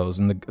of the girls,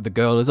 and the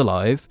girl is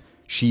alive.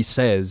 She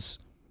says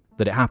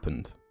that it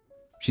happened.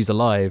 She's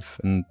alive,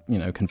 and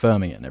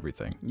confirming it and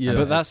everything. Yeah.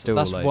 But it's that's still,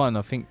 like- one.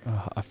 I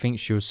think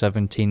she was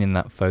 17 in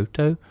that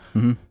photo,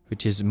 Mm-hmm.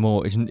 which is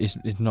more is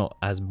not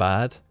as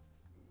bad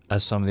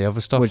as some of the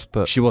other stuff.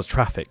 But She was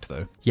trafficked,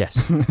 though.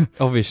 yes,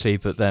 obviously.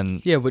 But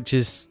then Yeah, which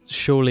is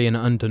surely an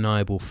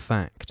undeniable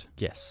fact.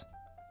 yes,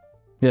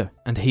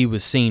 And he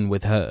was seen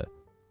with her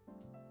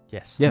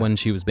yes, Yeah. when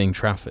she was being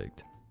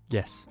trafficked.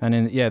 yes. And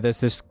there's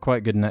this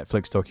quite good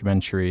Netflix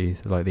documentary,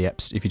 like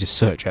if you just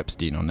search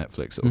Epstein on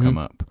Netflix, it'll Mhm. come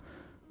up,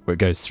 where it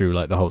goes through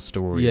like the whole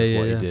story Yeah, of yeah,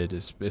 what yeah. he did.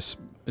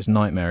 It's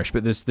nightmarish.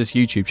 But this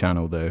YouTube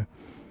channel, though,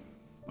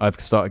 I've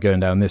started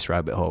going down this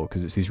rabbit hole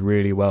because it's these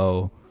really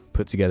well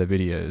put together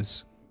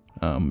videos,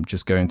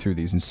 just going through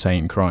these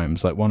insane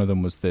crimes. Like one of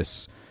them was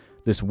this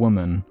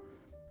woman,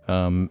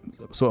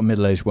 sort of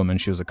middle-aged woman.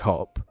 She was a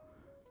cop,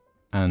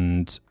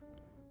 and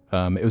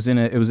it was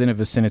in a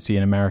vicinity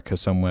in America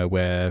somewhere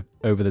where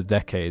over the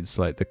decades,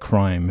 like the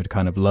crime had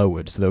kind of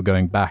lowered, so they were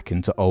going back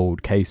into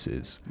old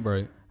cases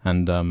Right.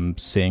 and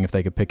seeing if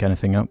they could pick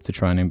anything up to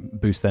try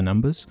and boost their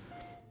numbers.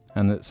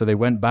 And so they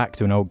went back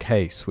to an old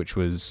case, which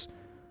was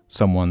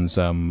someone's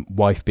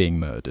wife being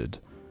murdered,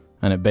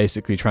 and it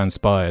basically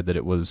transpired that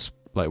it was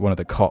like one of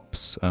the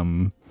cops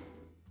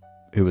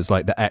who was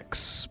like the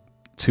ex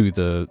to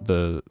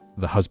the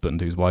husband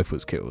whose wife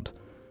was killed,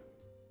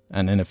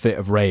 and in a fit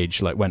of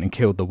rage like went and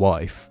killed the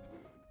wife,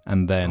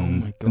 and Oh then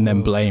my and then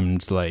God.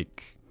 blamed,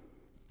 like,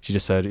 she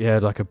just said, yeah,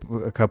 like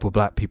a couple of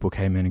black people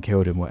came in and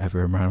killed him,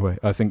 whatever, and ran away.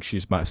 I think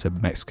she might have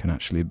said Mexican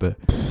actually, but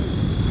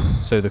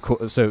so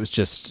it was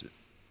just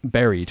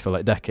buried for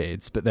like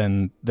decades. But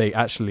then they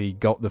actually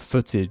got the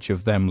footage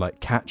of them like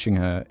catching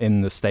her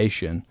in the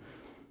station.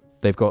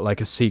 They've got like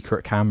a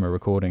secret camera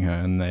recording her,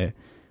 and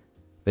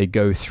they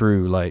go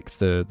through like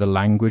the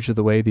language of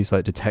the way these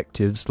like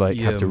detectives like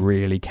have to Yeah.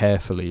 really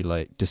carefully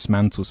like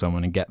dismantle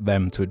someone and get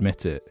them to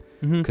admit it,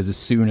 Mhm. because as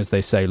soon as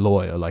they say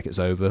lawyer, like it's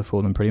over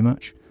for them pretty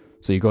much.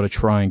 So you got to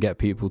try and get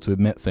people to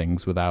admit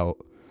things without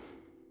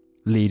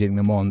leading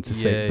them on to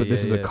Yeah, think. But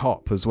this yeah, is a yeah.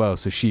 cop as well,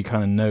 so she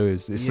kind of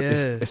knows.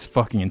 It's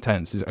fucking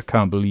intense. I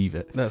can't believe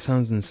it. That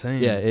sounds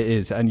insane. Yeah, it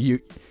is. And you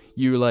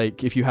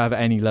like, if you have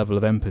any level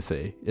of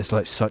empathy, it's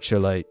like such a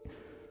like,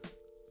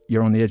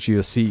 you're on the edge of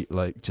your seat,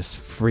 like just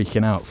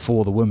freaking out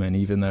for the woman,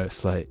 even though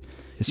it's like,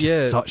 it's just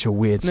Yeah. such a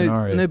weird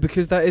scenario. No,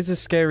 because that is a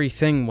scary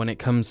thing when it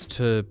comes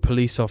to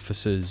police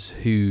officers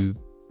who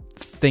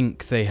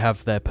think they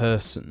have their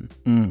person,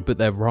 Mm. but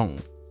they're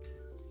wrong.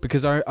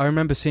 Because I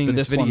remember seeing But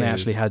this this video. one, they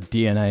actually had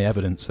DNA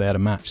evidence. They had a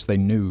match. They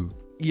knew.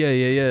 Yeah.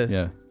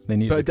 Yeah, they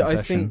needed But a I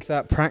confession. think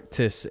that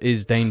practice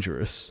is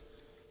dangerous.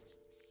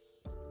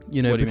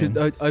 You know, What do you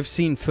because I've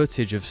seen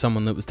footage of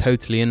someone that was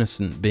totally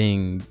innocent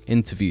being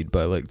interviewed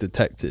by like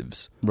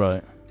detectives,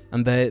 Right.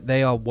 and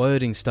they are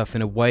wording stuff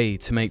in a way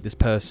to make this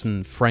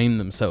person frame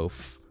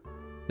themselves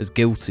as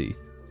guilty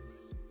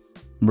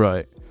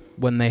Right.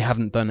 when they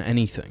haven't done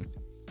anything.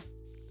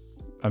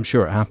 I'm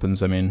sure it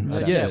happens. I mean, I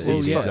don't Yeah, see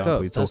well, the yeah. example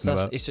you're That's- talking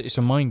about. It's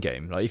a mind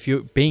game. Like if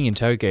you're being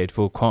interrogated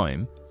for a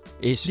crime,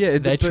 Yeah,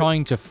 they're but-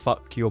 trying to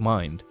fuck your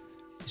mind.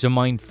 It's a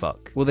mind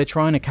fuck. Well, they're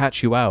trying to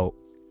catch you out,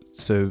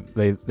 so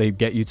they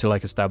get you to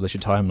like establish a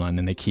timeline,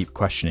 then they keep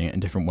questioning it in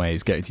different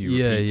ways, get you to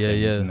Yeah, repeat yeah,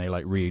 things, yeah. and they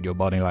like read your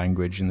body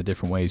language and the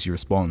different ways you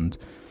respond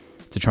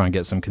to try and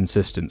get some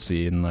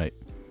consistency and like,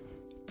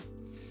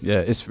 yeah,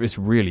 it's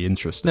really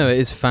interesting. No, it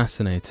is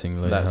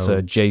fascinating. Like That's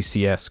how-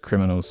 JCS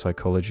Criminal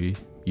Psychology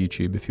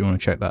YouTube if you want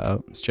to check that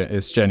out.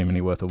 It's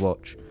genuinely worth a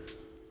watch.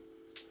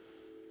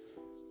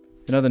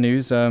 In other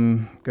news,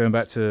 going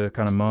back to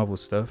kind of Marvel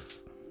stuff.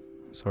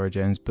 Sorry,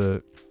 James,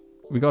 but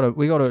we got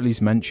to at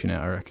least mention it.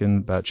 I reckon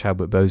about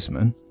Chadwick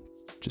Boseman.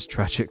 Just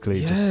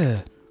tragically, just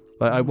like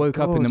I Oh my woke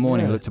up in the God,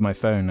 morning, yeah. looked at my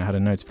phone, and I had a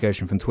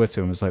notification from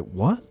Twitter, and was like,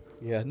 "What?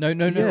 Yeah. No.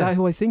 Is that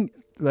who I think?"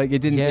 Like it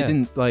didn't. Yeah. It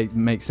didn't like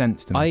make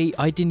sense to me.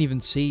 I didn't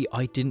even see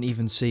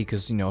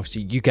because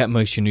obviously you get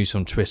most of your news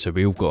on Twitter.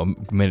 We all got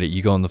a minute.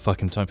 You go on the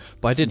fucking time,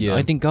 but I didn't. Yeah.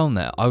 I didn't go on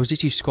there. I was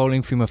literally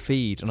scrolling through my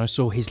feed and I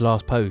saw his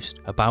last post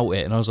about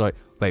it, and I was like,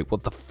 "Wait,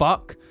 what the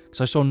fuck?"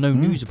 Because I saw no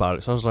news about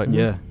it. So I was like,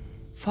 Yeah.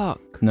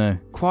 fuck, No.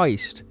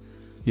 Christ."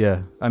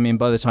 Yeah, I mean,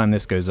 by the time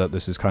this goes up,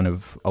 this is kind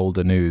of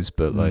older news,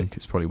 but Mm. like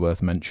it's probably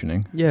worth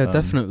mentioning. Yeah, Um,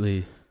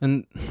 definitely.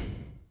 And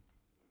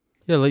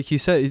yeah, like you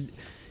said,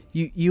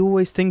 you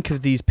always think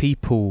of these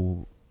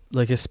people,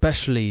 like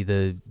especially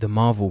the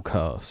Marvel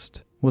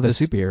cast. Well, they're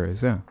This-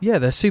 superheroes, yeah. Yeah,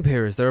 they're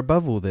superheroes. They're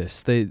above all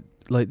this. They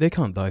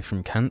can't die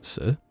from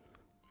cancer.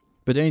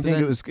 But don't you But think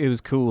then- it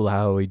was cool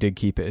how he did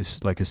keep it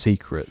as like a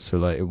secret, so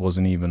like it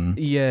wasn't even.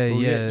 Yeah,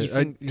 Well, yeah. You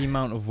think the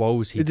amount of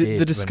woes he the, did. the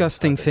when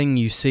disgusting it started. thing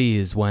you see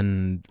is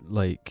when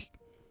like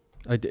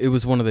it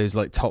was one of those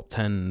like top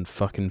 10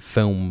 fucking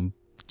film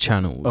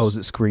channels. Oh, was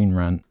it Screen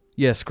Rant?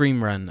 Yeah,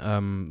 Scream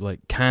ran.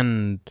 Like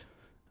can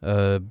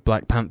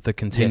Black Panther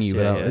continue Yes,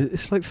 yeah, without? yeah.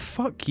 It's like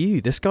fuck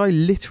you. This guy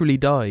literally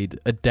died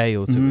a day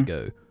or two Mhm.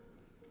 ago,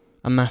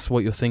 and that's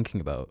what you're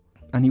thinking about.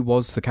 And he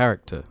was the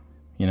character,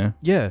 you know.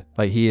 Yeah,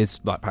 Like he is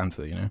Black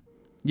Panther, you know.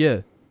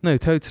 yeah. No,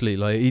 totally.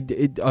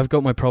 Like I've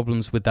got my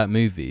problems with that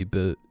movie,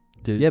 but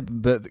Yeah,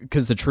 but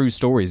because the true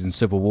story is in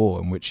Civil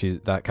War, in which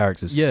that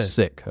character's Yeah.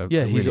 sick. I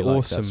Yeah, he's really like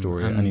awesome, that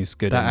story, and and he's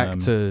good. that in,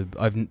 actor,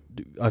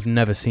 I've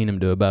never seen him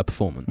do a bad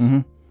performance.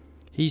 Mhm.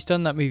 He's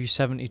done that movie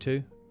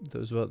 72. That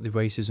was about the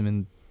racism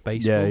in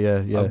baseball.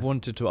 Yeah. I've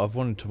wanted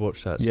to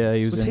watch that. Yeah,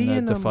 he was Was in he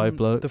in, The Five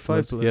Bloods. The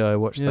Five Bloods? Yeah, I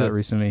watched Yeah. that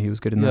recently. He was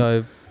good in Yeah, that.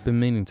 I've been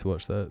meaning to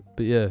watch that,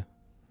 but yeah,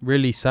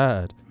 really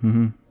sad.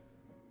 Mm-hmm.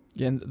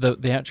 Yeah, and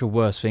the actual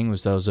worst thing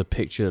was there was a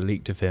picture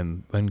leaked of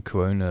him when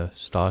Corona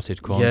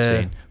started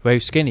quarantine, where he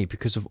was skinny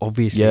because of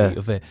obviously Yeah.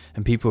 of it,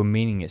 and people were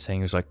meaning it,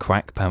 saying it was like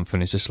crack panther,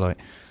 and it's just like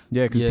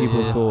Yeah, because Yeah,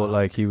 people yeah. thought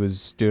like he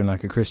was doing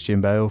like a Christian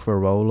Bale for a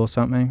role or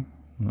something,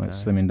 like No.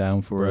 slimming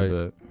down for Right. it.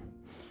 But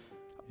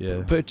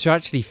yeah, But to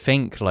actually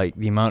think like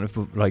the amount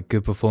of like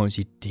good performance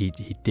he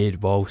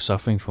did while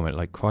suffering from it,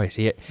 like Christ,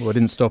 well, it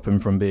didn't stop him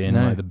from being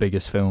No. like the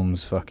biggest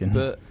films. Fucking.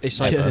 But it's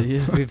like Yeah,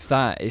 yeah. with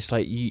that, it's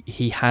like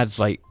he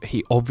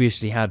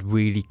obviously had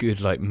really good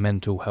like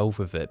mental health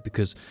with it,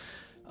 because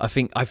I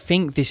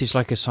think this is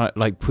like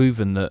like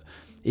proven that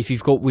if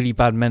you've got really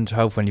bad mental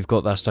health when you've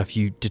got that stuff,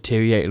 you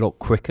deteriorate a lot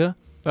quicker.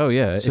 oh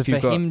yeah, So if for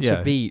you've got, him yeah,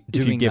 to be if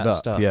you doing give that up,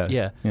 stuff,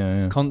 yeah.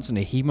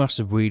 constantly, he must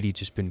have really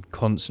just been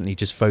constantly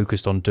just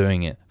focused on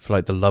doing it for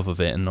like the love of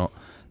it and not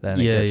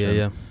letting it Yeah, get to yeah, him.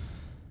 yeah.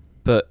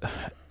 But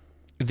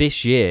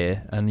this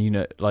year,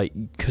 and like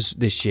because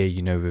this year,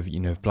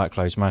 with Black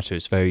Lives Matter,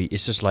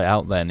 it's just like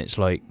out there, and it's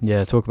like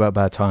Talk about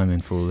bad timing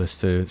for all this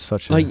too. It's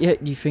such a like yeah,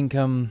 you think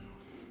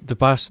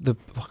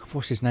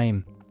what's his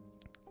name,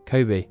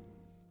 Kobe,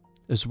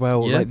 as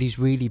well, Yeah. like these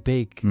really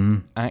big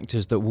Mhm.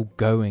 actors that were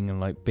going and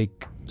like big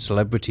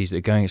celebrities that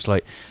are going. It's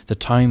like the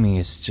timing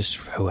is just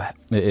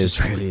It is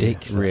just really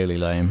ridiculous. really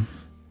lame.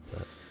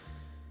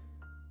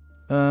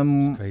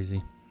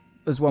 crazy.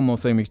 There's one more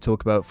thing we could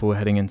talk about before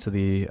heading into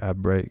the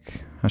ad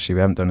break. Actually,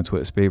 we haven't done a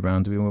Twitter speed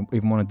round. Do we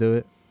even want to do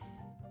it?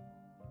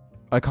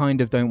 I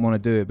kind of don't want to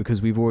do it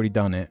because we've already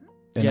done it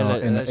in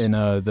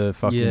Yeah, the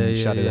fucking Yeah,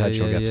 Shadow the yeah,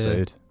 Hedgehog yeah.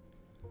 episode.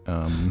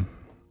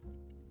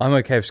 I'm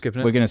okay with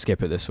skipping it. We're gonna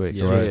skip it this week.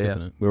 Yeah, all we're right?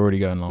 skipping it. We're already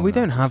going long. We now,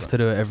 don't so have it's to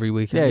do it every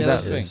week. Yeah, anyway.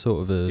 exactly. It's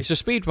sort of a It's a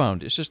speed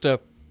round. It's just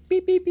a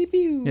beep beep beep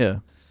beep. fine. Yeah,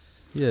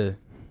 yeah.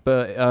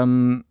 but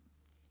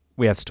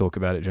we had to talk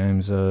about it,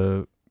 James.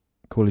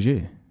 Call of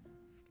Duty.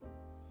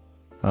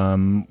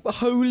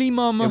 Holy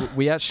mama!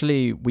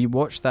 We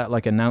watched that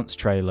like announced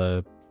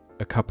trailer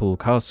a couple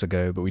casts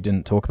ago, but we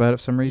didn't talk about it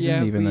for some reason,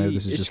 Yeah, even though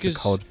this is it's just a 'cause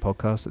COD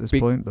podcast at this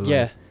point. But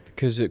Yeah,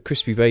 because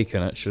Crispy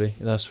Bacon actually.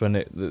 That's when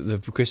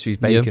the Crispy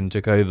Bacon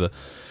took over.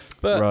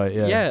 But Right,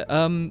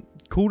 yeah.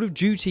 Call of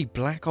Duty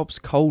Black Ops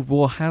Cold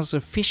War has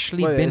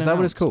officially Wait, been is that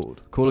what it's announced.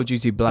 called? Call of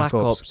Duty Black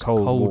Ops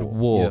Cold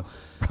War.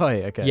 Yeah.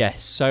 Right. Okay.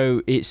 Yes,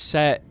 so it's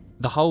set.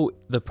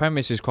 The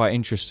premise is quite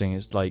interesting.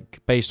 It's like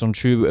based on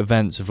true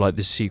events of like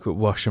this secret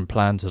Russian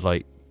plan to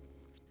like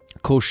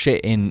cause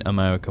shit in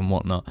America and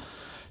whatnot.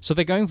 So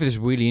they're going for this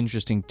really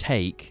interesting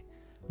take,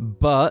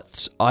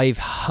 but I've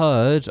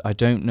heard, I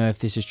don't know if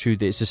this is true,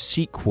 that it's a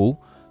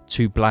sequel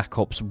to Black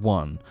Ops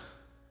 1.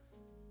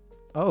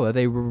 Oh, are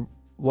they?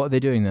 What are they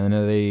doing then?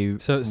 Are they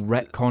So it's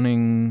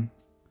retconning?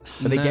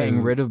 Are they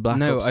getting rid of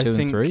Black Ops 2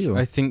 and 3? Or?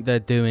 I think they're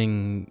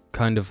doing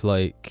kind of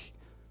like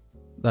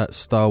that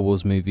Star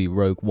Wars movie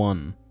Rogue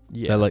One.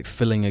 Yeah. They're like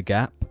filling a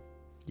gap.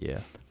 Yeah.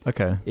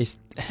 Okay. It's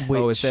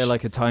Oh, is there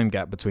like a time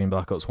gap between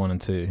Black Ops 1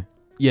 and 2?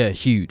 Yeah,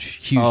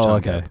 huge Oh, time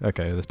okay. gap.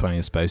 Okay, there's plenty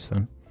of space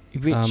then.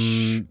 which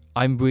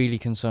I'm really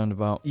concerned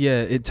about.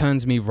 Yeah, it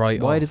turns me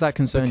right Why off. does that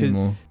concern you because-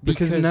 more?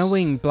 Because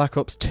knowing Black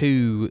Ops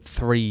 2,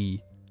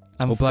 3,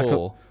 And Or Black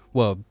 4,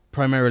 well,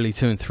 primarily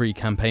 2 and 3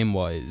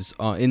 campaign-wise,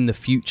 are in the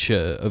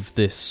future of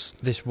this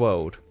this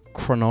world.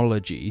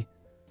 chronology.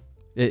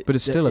 But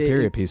it's still a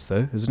period piece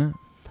though, isn't it?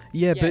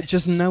 Yeah, but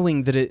just Yes.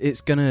 knowing that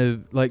it's gonna,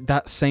 like,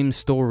 that same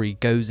story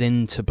goes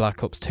into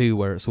Black Ops 2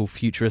 where it's all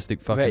futuristic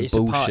fucking Right, it's a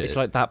bullshit. part, it's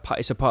like that part.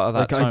 It's a part of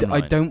that like,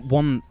 I timeline. don't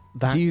want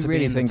that Do you to really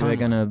be in think the they're timeline.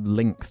 going to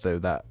link though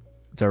that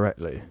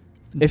directly?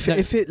 If No,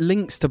 it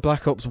links to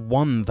Black Ops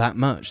 1 that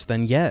much,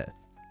 then yeah.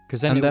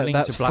 because then and it will that- link to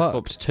that's Black fucked.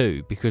 Ops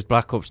 2, because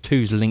Black Ops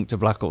 2 is linked to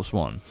Black Ops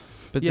 1.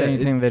 But Yeah, don't you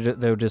it- think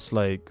they'll just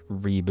like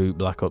reboot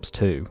Black Ops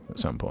 2 at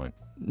some point?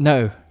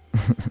 No,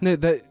 No,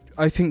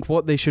 I think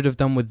what they should have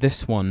done with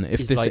this one, if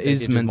It's this like they is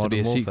did with meant to be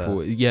a Modern sequel,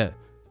 Warfare. yeah,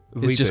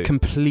 it's just reboot.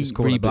 complete Just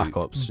call it reboot. Black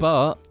Ops. just-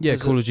 But Yeah,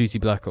 there's Call of Duty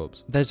Black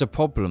Ops. there's a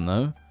problem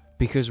though,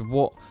 because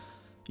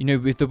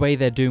with the way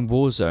they're doing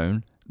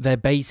Warzone, they're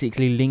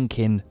basically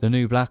linking the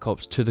new Black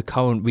Ops to the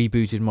current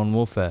rebooted Modern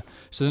Warfare.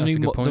 So the That's a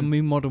good the point.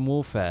 new Modern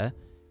Warfare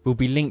will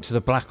be linked to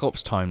the Black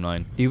Ops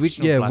timeline. The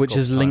original Yeah, Black which Ops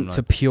is linked timeline.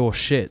 to pure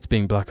shit,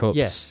 being Black Ops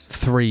Yes.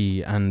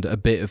 3 and a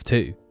bit of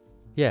 2.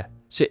 Yeah.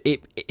 So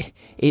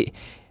it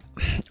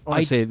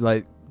Honestly,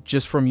 like,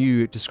 just from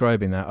you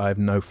describing that, I have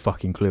no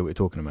fucking clue what you're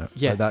talking about.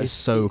 Yeah, Like, that is it's-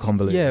 so it's-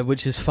 convoluted. Yeah,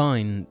 which is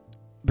fine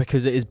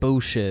because it is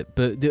bullshit.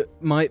 But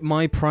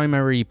my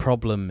primary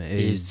problem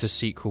is the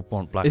sequel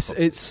Black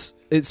Ops.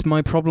 it's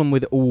my problem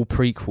with all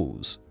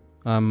prequels.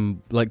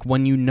 Like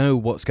when you know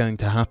what's going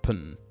to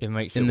happen It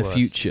makes in it the worse.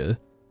 future,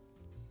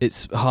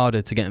 it's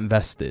harder to get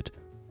invested.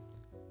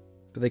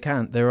 But they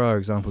can't. There are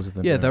examples of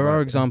them. Yeah, doing there it are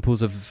right.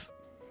 examples of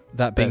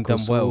that being Better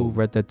Call done well, Saul,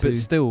 Red Dead 2. but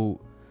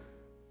still,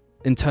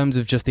 in terms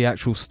of just the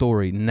actual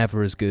story,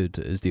 never as good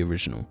as the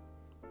original.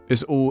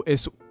 It's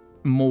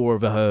more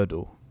of a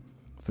hurdle.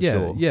 For yeah,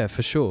 sure. yeah,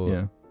 for sure.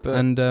 Yeah. But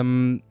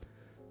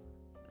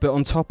But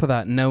on top of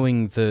that,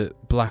 knowing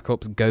that Black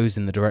Ops goes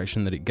in the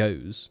direction that it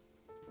goes,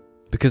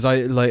 because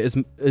I like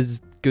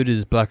as good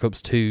as Black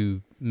Ops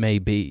 2 may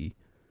be,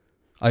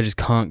 I just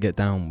can't get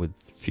down with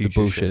Future the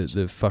bullshit, shit.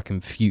 the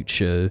fucking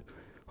future,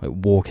 like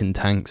walking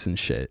tanks and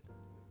shit.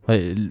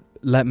 Like,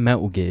 let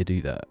Metal Gear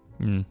do that.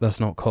 That's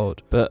not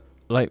COD. But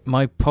like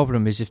my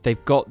problem is if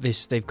they've got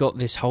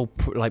this whole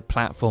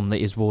platform that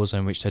is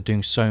Warzone, which they're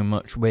doing so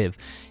much with.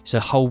 It's a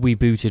whole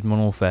rebooted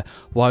Modern Warfare.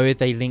 Why would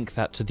they link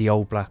that to the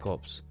old Black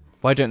Ops?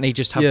 Why don't they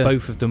just have Yeah.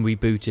 both of them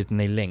rebooted and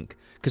they link?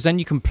 Because then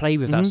you can play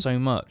with that Mhm. so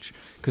much.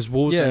 Because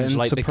Warzone's Yeah, and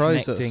like the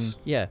surprise connecting. us.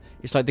 Yeah,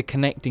 it's like the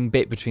connecting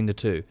bit between the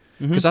two.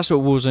 Mhm. Because that's what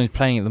Warzone's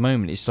playing at the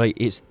moment. It's like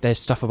there's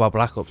stuff about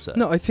Black Ops there.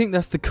 No, I think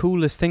that's the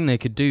coolest thing they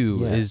could do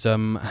Yeah. is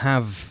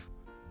have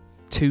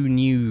two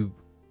new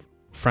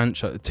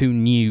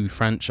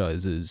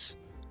franchises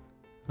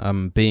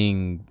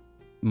being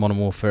Modern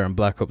Warfare and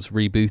Black Ops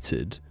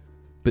rebooted,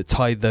 but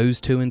tie those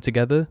two in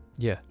together,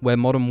 Yeah. where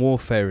Modern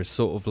Warfare is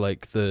sort of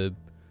like the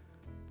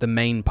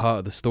main part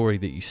of the story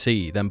that you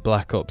see, then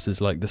Black Ops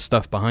is like the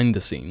stuff behind the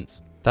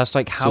scenes. That's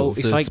like how Sort of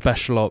it's the like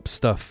special ops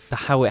stuff.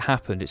 how it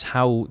happened. It's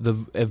how the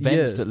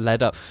events Yeah. that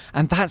led up,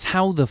 and that's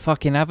how the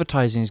fucking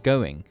advertising is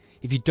going.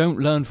 If you don't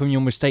learn from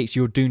your mistakes,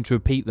 you're doomed to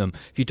repeat them.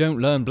 If you don't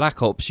learn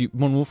Black Ops,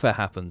 Modern Warfare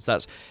happens.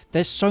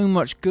 There's so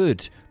much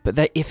good, but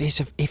if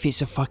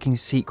it's a fucking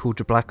sequel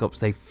to Black Ops,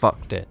 they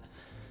fucked it.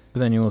 But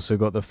then you also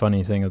got the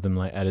funny thing of them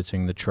like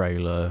editing the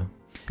trailer,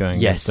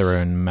 going Yes. against their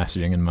own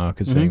messaging and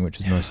marketing, Mhm. which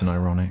is nice and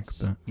ironic.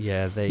 But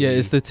Yeah, Yeah,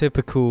 it's the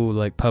typical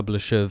like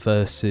publisher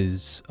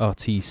versus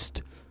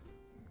artiste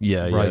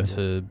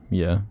writer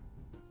yeah.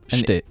 And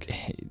shtick.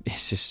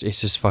 it's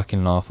just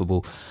fucking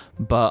laughable.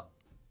 But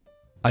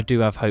I do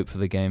have hope for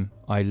the game.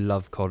 I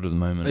love COD at the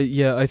moment.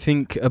 Yeah, I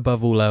think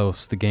above all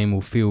else, the game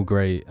will feel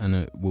great and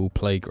it will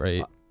play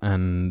great,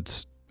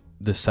 and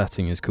the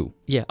setting is cool.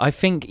 Yeah, I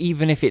think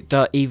even if it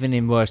does, even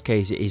in worst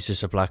case, it is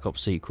just a Black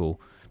Ops sequel.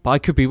 But I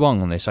could be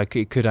wrong on this.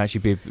 It could actually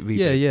be a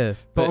reboot. Yeah.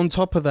 But But- on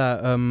top of that,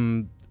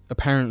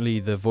 apparently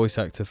the voice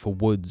actor for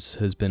Woods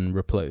has been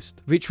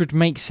replaced. Which would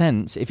make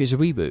sense if it's a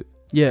reboot.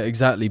 Yeah,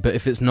 exactly. But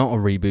if it's not a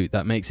reboot,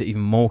 that makes it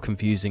even more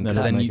confusing. That 'Cause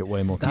does then make you it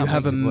way more. that you confusing.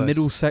 have a makes it worse.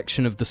 middle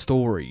section of the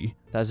story.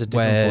 That's a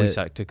different Where- voice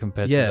actor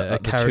compared Yeah, to a the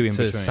two in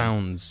character between.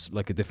 sounds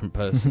like a different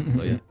person.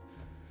 Like, yeah.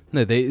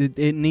 No,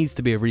 it needs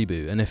to be a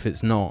reboot, and if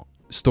it's not,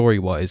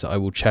 story-wise, I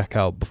will check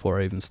out before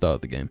I even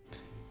start the game.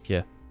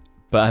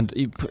 But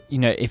you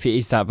know, if it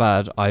is that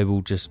bad, I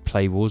will just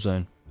play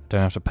Warzone.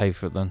 Don't have to pay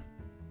for it then.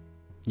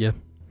 Yeah.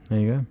 There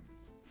you go.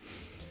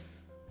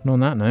 And on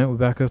that note, we're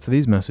back after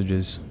these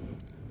messages.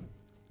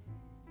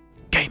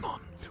 Game on.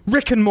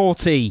 Rick and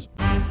Morty.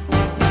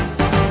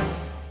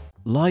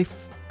 Life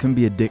can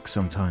be a dick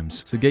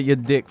sometimes, so get your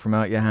dick from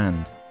out your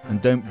hand.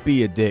 And don't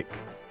be a dick,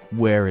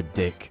 wear a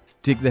dick.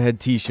 Dick the Head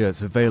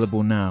t-shirts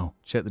available now.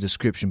 Check the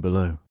description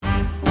below.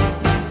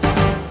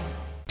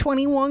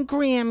 21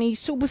 Grammys,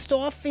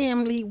 superstar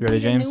family,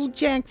 ready, James? New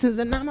Jacksons,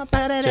 and I'm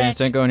about to James,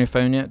 don't go on your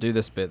phone yet. Do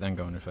this bit, then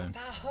go on your phone.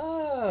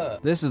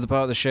 This is the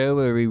part of the show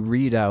where we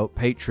read out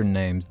patron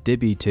names,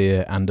 Dibby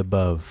tier and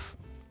above.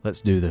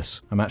 Let's do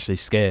this. I'm actually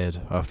scared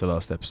after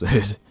last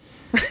episode.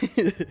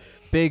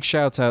 Big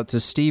shout out to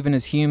Stephen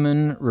is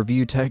Human,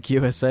 Review Tech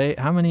USA.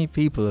 How many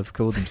people have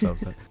called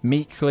themselves that?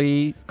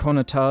 Meekly,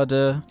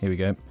 Conatada. Here we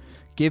go.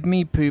 Give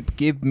me poop,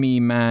 give me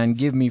man,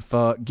 give me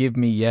fart, give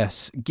me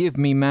yes. Give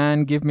me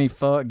man, give me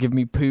fart, give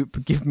me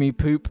poop, give me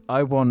poop.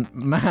 I want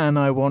man,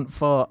 I want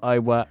fart, I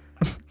want.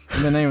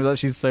 The name is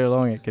actually so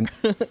long it can.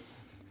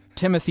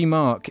 Timothy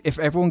Mark. If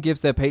everyone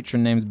gives their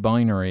patron names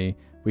binary,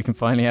 we can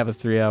finally have a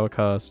 3-hour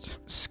cast.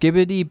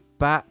 Skibbity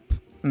Bap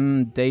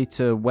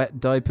Data Wet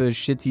Diapers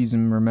Shitties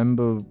and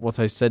remember what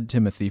I said,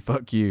 Timothy.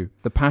 Fuck you.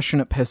 The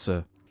Passionate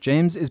Pisser.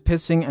 James is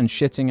pissing and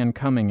shitting and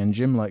coming, and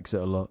Jim likes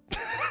it a lot.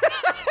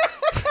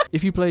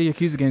 If you play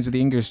Yakuza games with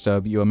the English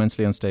dub, you are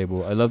mentally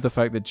unstable. I love the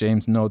fact that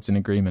James nods in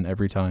agreement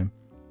every time.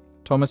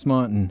 Thomas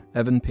Martin,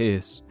 Evan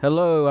Pierce.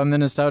 Hello, I'm the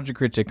Nostalgia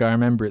Critic. I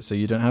remember it so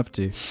you don't have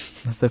to.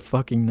 That's their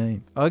fucking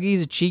name.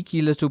 Augie's a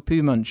cheeky little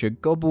poo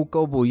muncher. Gobble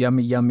gobble,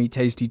 yummy yummy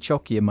tasty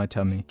chocky in my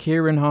tummy.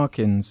 Kieran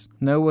Harkins,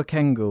 Noah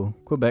Kengel,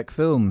 Quebec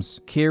Films.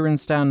 Kieran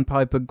Stan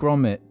Piper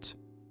Gromit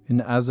in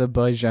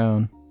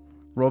Azerbaijan.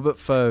 Robert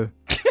Foe.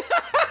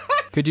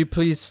 Could you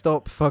please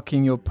stop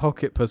fucking your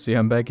pocket pussy?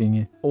 I'm begging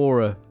you.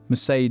 Aura,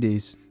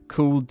 Mercedes,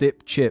 Cool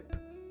Dip Chip,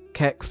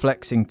 Keck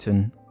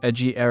Flexington,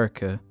 Edgy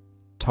Erica,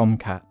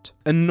 Tomcat.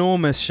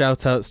 Enormous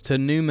shout-outs to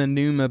Numa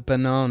Numa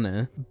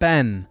Banana,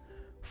 Ben,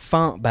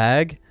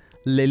 Fartbag,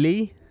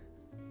 Lily,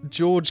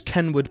 George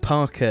Kenwood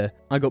Parker,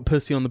 I got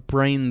pussy on the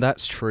brain,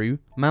 that's true,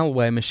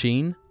 Malware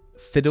Machine,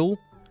 Fiddle,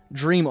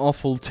 Dream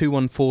Awful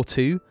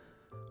 2142,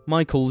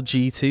 Michael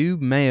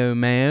G2, Mayo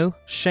Mayo,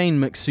 Shane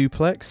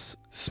McSuplex,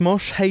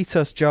 Smosh Hate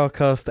Us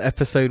Jarcast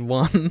Episode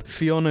 1,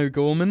 Fionno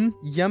Gorman,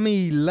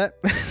 Yummy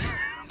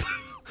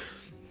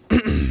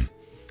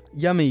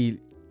Yummy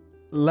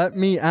Let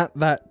Me At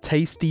That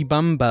Tasty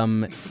Bum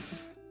Bum,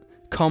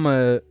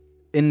 comma,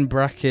 in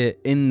bracket,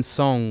 in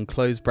song,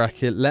 close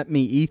bracket, let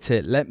me eat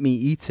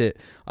it,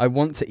 I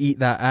want to eat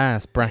that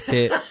ass,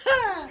 bracket,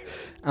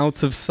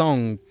 out of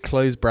song,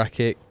 close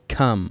bracket,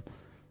 come.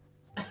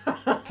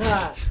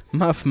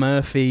 Muff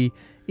Murphy,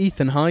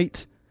 Ethan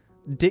Height,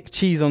 Dick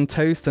Cheese on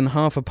Toast and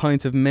Half a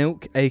Pint of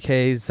Milk,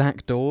 aka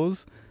Zach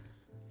Dawes,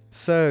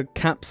 Sir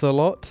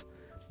Capsalot,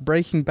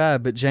 Breaking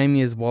Bad but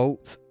Jamie is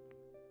Walt,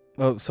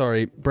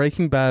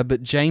 Breaking Bad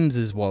but James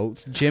is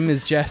Walt, Jim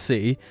is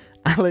Jesse,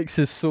 Alex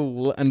is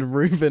Saul and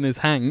Reuben is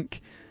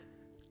Hank,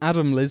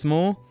 Adam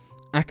Lismore,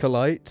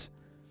 Acolyte,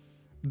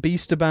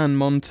 Beastaban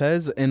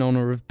Montez in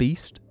honor of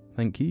Beast,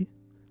 thank you,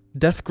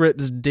 Death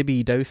Grips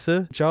Dibby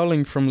Dosa,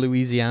 Jarling from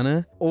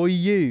Louisiana, or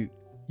you.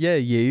 Yeah,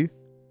 you.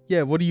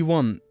 Yeah, what do you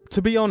want? To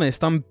be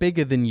honest, I'm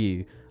bigger than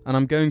you, and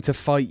I'm going to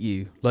fight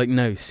you. Like,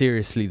 no,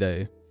 seriously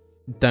though.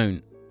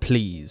 Don't.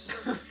 Please.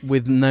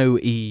 With no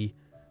E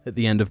at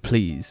the end of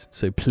please.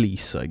 So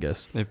please, I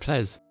guess. No,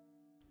 Plez.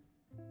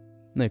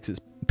 No, because it's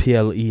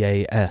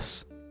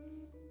Pleas.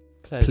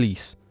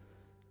 Please.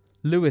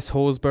 Lewis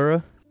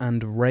Horsburgh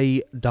and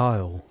Ray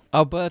Dial.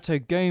 Alberto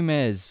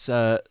Gomez,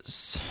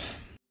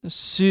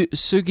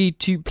 Sugi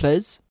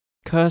Tuples,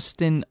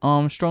 Kirsten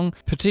Armstrong.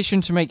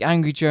 Petition to make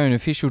Angry Joe an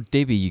official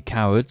dibby, you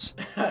cowards.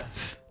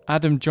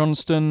 Adam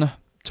Johnston,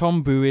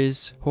 Tom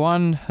Buiz,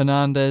 Juan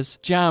Hernandez,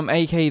 Jam,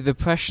 aka the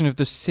Oppression of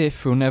the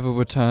Sith will never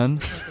return.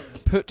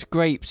 Put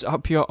grapes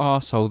up your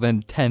arsehole,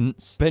 then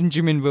tense.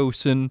 Benjamin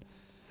Wilson,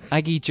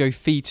 Aggie Joe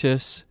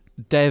Fetus,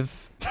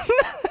 Dev,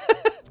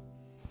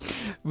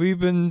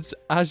 Ruben's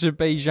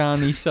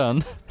Azerbaijani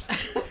son,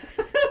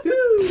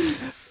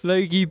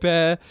 Logie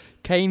Bear,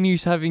 Kane,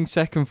 who's having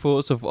second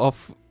thoughts of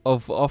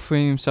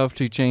offering himself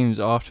to James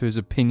after his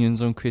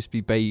opinions on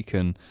crispy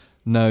bacon.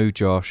 No,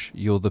 Josh,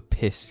 you're the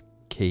piss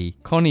key.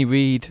 Connie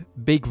Reed,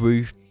 Big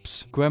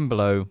Roofs,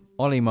 Gremblow,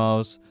 Ollie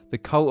Miles, The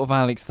Cult of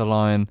Alex the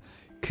Lion,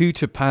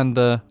 Kuta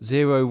Panda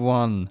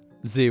 0101.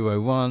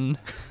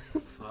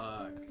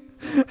 Fuck.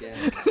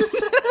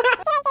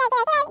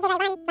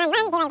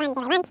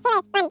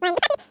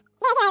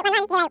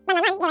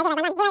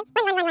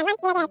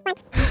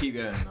 Keep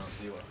going, I'll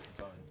see what I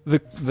can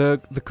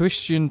find. The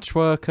Christian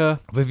Twerker,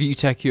 Review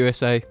Tech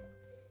USA.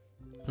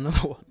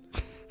 Another one.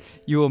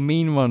 You're a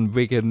mean one,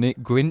 Rigger Nick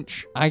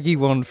Grinch,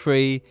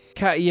 Aggie13,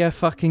 Katia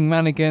fucking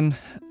Manigan,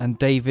 and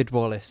David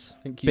Wallace.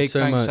 Thank you Big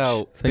so thanks much.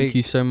 out. Thank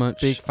you so much.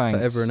 Big thanks.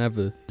 Forever and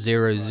ever.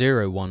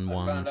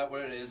 0011. out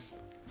what it is.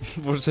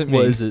 What does it mean?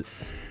 What is it?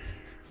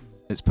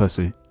 It's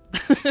pussy.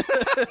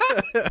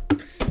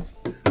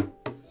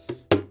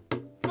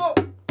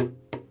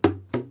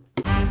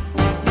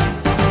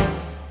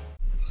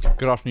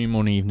 Good afternoon,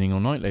 morning, evening, or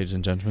night, ladies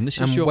and gentlemen. This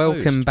is And your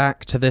welcome host.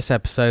 back to this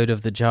episode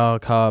of the Jar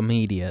Car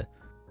Media.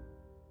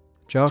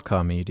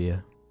 Jar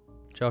Media.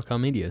 Jar Car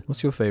Media.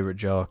 What's your favourite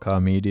Jar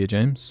Media,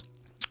 James?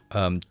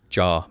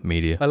 Jar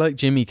Media. I like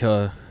Jimmy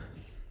Carr.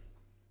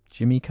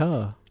 Jimmy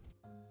Carr.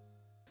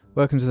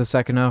 Welcome to the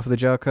second half of the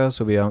Jarcast,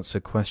 where we answer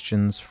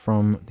questions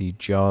from the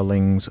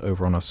Jarlings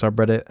over on our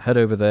subreddit. Head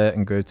over there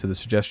and go to the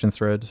suggestion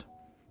thread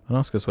and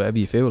ask us whatever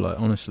you feel like.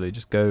 Honestly,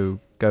 just go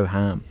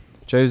ham.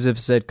 Joseph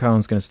said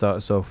Khan's going to start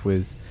us off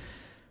with,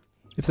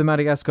 if the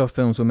Madagascar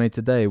films were made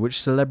today,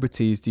 which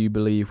celebrities do you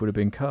believe would have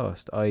been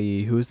cast?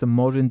 I.e., who is the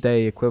modern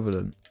day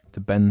equivalent to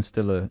Ben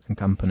Stiller and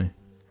company?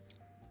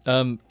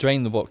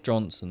 Dwayne The Rock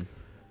Johnson.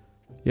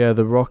 Yeah,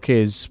 The Rock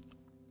is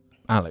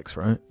Alex,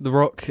 right? The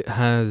Rock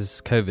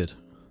has COVID.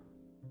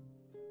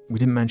 We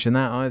didn't mention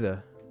that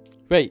either.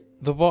 Wait,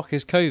 The Rock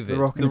is COVID. The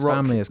Rock and his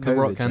family has COVID. The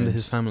Rock and James.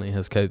 his family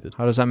has COVID.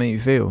 How does that make you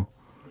feel?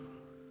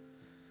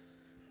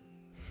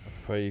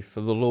 Pray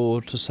for the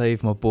Lord to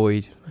save my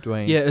boy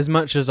Dwayne. Yeah, as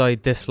much as I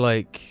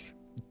dislike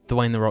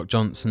Dwayne The Rock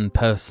Johnson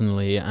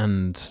personally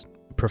and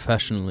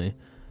professionally,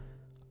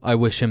 I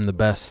wish him the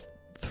best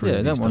through Yeah,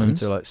 I these don't want him times.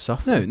 to like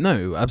suffer.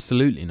 No,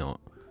 absolutely not.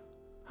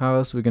 How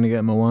else are we going to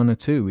get Moana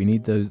 2? We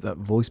need that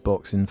voice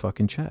box in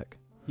fucking check.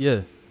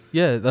 Yeah,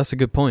 that's a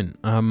good point.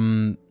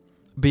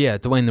 But yeah,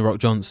 Dwayne The Rock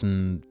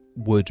Johnson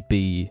would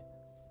be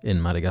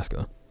in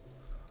Madagascar.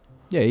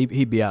 Yeah,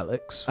 he'd be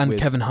Alex. And with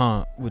Kevin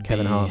Hart would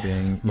Kevin be Hart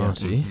being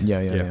Marty.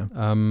 Yeah.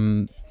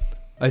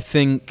 I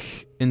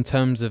think in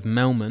terms of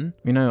Melman,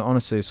 You know,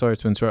 honestly, sorry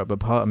to interrupt, but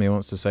part of me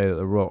wants to say that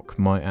The Rock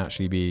might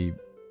actually be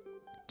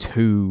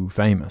too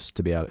famous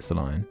to be Alex the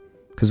Lion.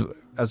 Because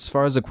as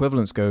far as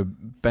equivalents go,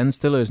 Ben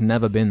Stiller has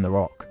never been The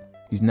Rock.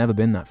 He's never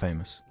been that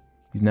famous.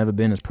 He's never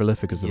been as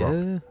prolific as The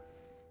Rock.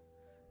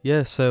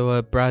 Yeah,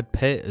 so Brad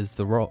Pitt is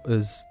the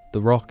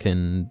Rock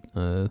in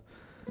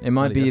It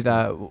might be Madagascar.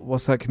 that.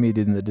 What's that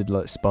comedian that did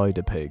like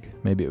Spider Pig?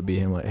 Maybe it would be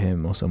him, like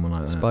him or someone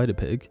like that. Spider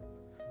Pig.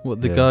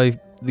 What, the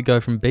Yeah. guy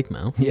from Big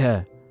Mouth?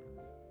 Yeah.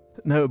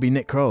 No, it would be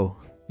Nick Kroll.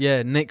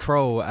 Yeah, Nick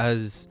Kroll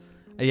as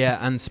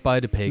and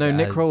Spider Pig. No,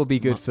 Nick as Kroll would be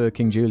good for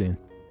King Julian.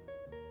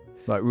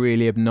 Like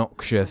really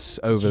obnoxious,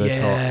 over the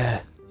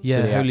top. Yeah,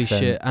 silly holy accent.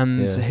 shit.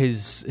 And Yeah.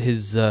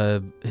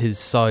 his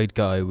side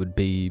guy would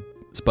be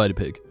Spider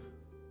Pig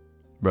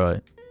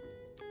Right.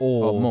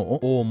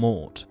 or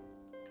Mort.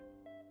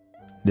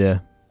 Yeah.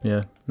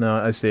 Yeah. No,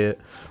 I see it.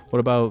 What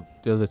about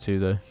the other two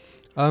though?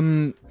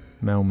 Melman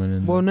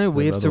and. Well, no,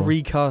 we the have other to one?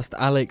 recast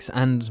Alex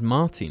and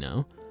Marty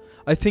now.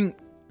 I think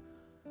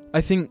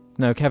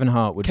No, Kevin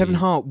Hart would. Kevin be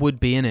Hart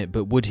would be in it,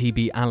 but would he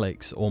be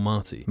Alex or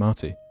Marty?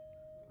 Marty.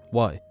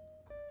 Why?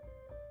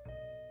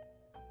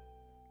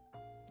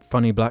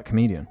 Funny black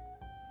comedian.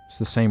 It's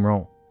the same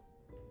role.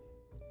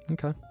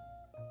 Okay.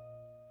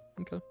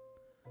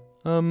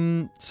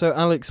 So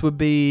Alex would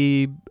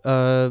be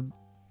John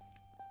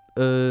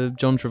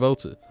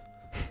Travolta.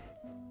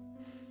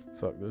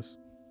 Fuck this.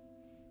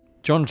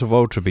 John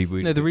Travolta would be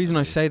really. No, the reason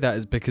I say that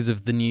is because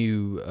of the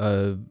new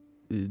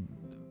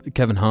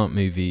Kevin Hart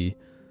movie,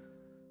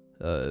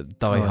 Die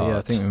Hard. Yeah,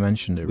 I think we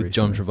mentioned it with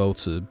John recently.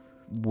 Travolta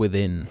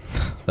within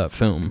that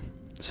film.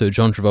 So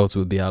John Travolta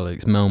would be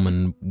Alex,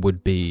 Melman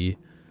would be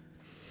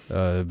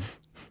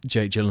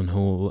Jake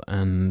Gyllenhaal,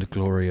 and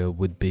Gloria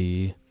would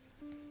be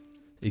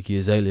Iggy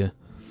Azalea.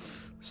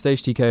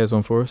 Stage TK has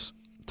one for us.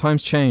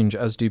 Times change,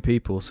 as do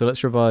people, so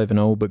let's revive an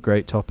old but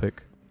great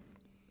topic.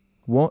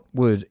 What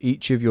would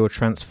each of your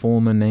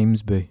Transformer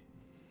names be?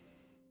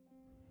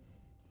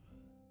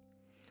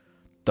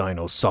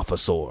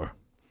 Dinosophosaur.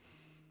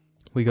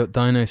 We got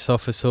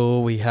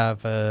Dinosophosaur, we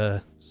have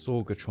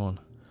Sorgatron.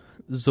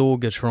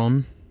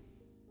 Zorgatron,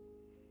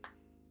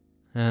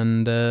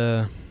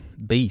 and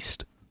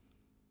Beast.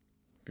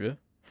 Yeah.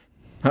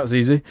 That was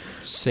easy.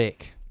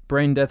 Sick.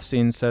 Brain Death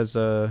Scene says,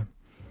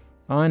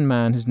 Iron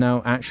Man has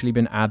now actually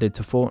been added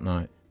to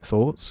Fortnite.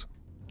 Thoughts?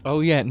 Oh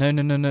yeah,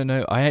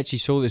 no. I actually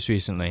saw this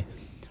recently,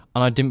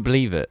 and I didn't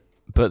believe it.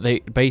 But they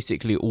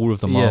basically all of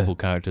the Marvel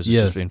characters are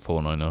just in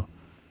Fortnite now.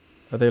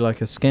 Are they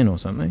like a skin or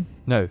something?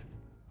 No,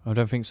 I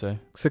don't think so.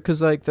 So,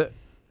 because like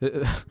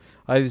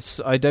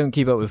I don't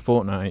keep up with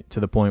Fortnite to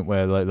the point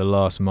where like the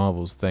last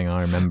Marvels thing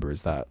I remember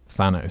is that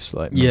Thanos,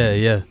 like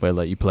Yeah. where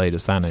like you played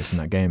as Thanos in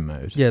that game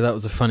mode. Yeah, that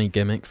was a funny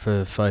gimmick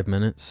for 5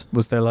 minutes.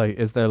 Is there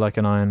like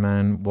an Iron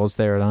Man? Was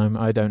there an Iron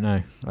Man? I don't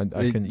know. I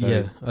couldn't tell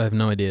you. I have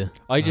no idea.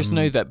 I just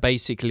know that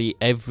basically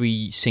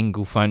every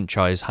single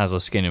franchise has a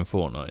skin in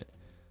Fortnite.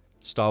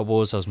 Star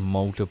Wars has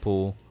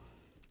multiple.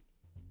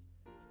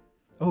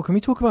 Oh, can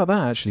we talk about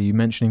that actually? You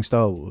mentioning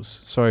Star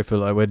Wars. Sorry for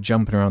like we're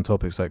jumping around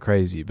topics like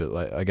crazy, but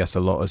like I guess a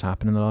lot has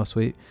happened in the last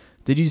week.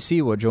 Did you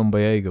see what John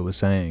Boyega was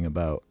saying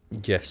about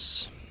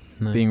Yes.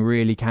 No. being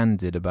really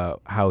candid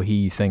about how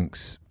he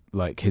thinks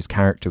like his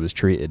character was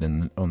treated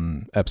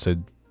on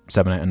episode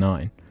 7, 8 and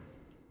 9?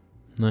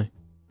 No.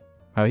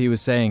 How he was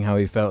saying how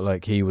he felt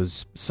like he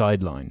was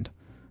sidelined,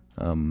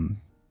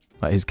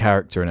 like his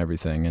character and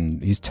everything,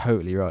 and he's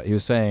totally right. He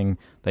was saying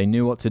they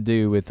knew what to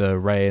do with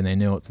Rey and they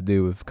knew what to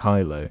do with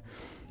Kylo,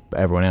 but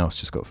everyone else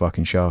just got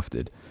fucking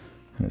shafted.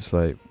 And it's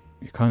like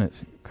you kind of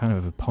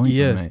have a point,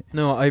 Yeah. mate.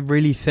 No, I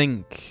really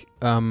think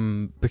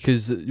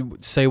because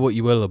say what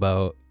you will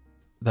about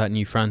that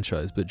new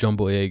franchise, but John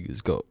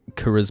Boyega's got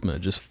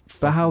charisma.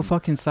 But how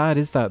fucking sad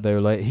is that though?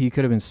 Like he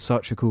could have been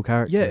such a cool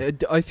character. Yeah,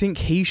 I think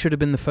he should have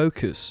been the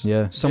focus.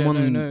 Yeah.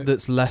 Someone no.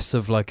 that's less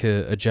of like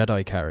a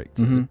Jedi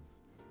character. Mhm.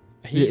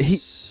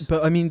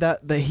 But I mean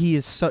that he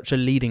is such a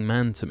leading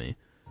man to me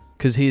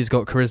because he has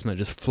got charisma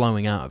just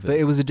flowing out of it. But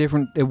it was a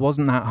different. It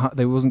wasn't that.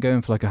 They wasn't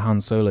going for like a Han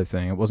Solo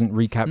thing. It wasn't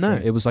recapturing.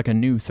 No. It was like a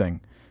new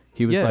thing.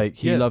 He was Yeah, like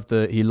he yeah. loved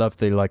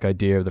the like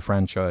idea of the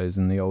franchise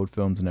and the old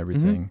films and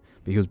everything.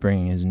 But he was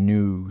bringing his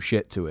new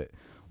shit to it.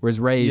 Whereas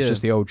Rey is Yeah.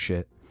 just the old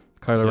shit.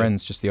 Kylo Yeah.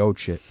 Ren's just the old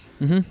shit.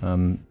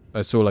 Mm-hmm.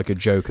 I saw like a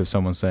joke of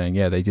someone saying,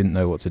 yeah, they didn't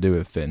know what to do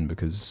with Finn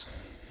because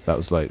that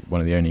was like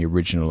one of the only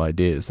original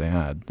ideas they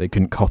had. They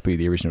couldn't copy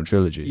the original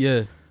trilogy.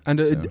 Yeah, and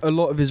So- a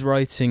lot of his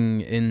writing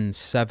in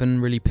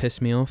 7 really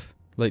pissed me off.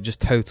 Like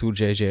just total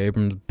J.J.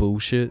 Abrams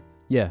bullshit.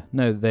 Yeah,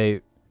 no,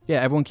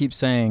 everyone keeps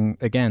saying,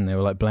 again, they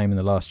were like blaming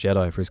The Last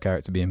Jedi for his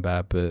character being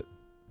bad, but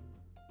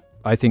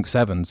I think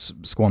 7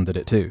 squandered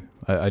it too.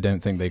 I don't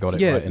think they got it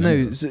Yeah, right. in no,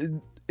 any of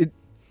them.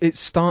 it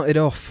started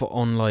off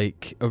on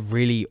like a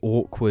really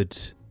awkward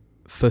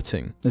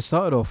footing. It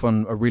started off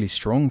on a really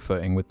strong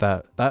footing with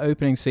that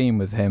opening scene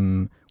with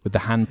him with the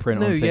handprint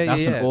on thing.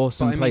 That's an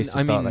awesome place to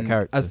start that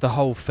character. As the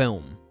whole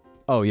film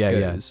oh yeah,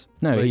 goes.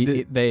 yeah. No,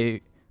 Like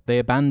they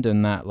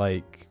abandon that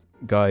like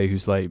guy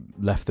who's like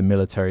left the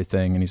military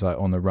thing and he's like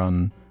on the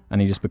run and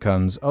he just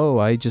becomes, oh,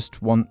 I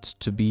just want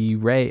to be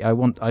Rey. I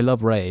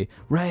love Rey.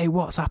 Rey,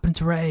 what's happened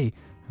to Rey?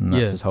 And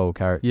that's Yeah. his whole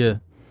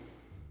character.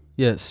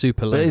 Yeah, it's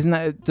super But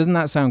lame. doesn't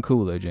that sound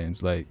cool though,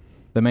 James? Like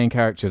the main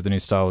character of the new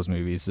Star Wars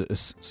movie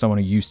is someone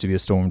who used to be a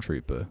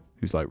stormtrooper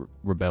who's like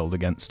rebelled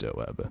against it or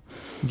whatever.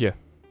 Yeah,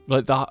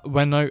 like that.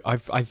 When I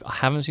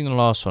haven't seen the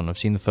last one. I've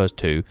seen the first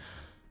two.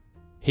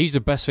 He's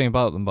the best thing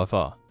about them by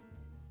far.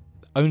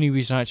 Only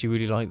reason I actually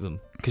really like them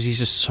because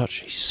he's so.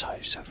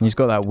 And he's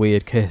got that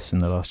weird kiss in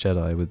The Last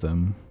Jedi with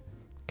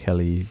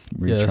Kelly.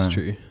 Reed Yeah, that's Tran.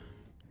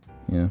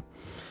 true.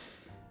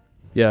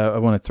 Yeah, I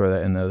want to throw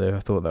that in there. Though I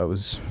thought that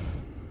was.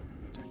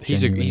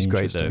 He's genuinely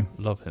great though. interesting.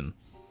 Love him.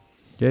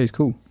 Yeah, he's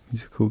cool.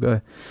 He's a cool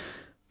guy.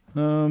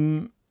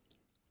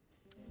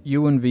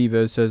 Ewan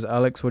Vivo says,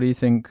 Alex, what do you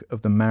think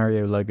of the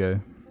Mario Lego?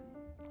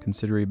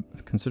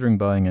 Considering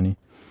buying any.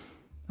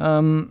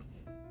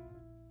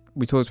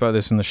 We talked about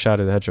this in the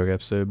Shadow the Hedgehog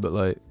episode, but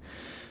like,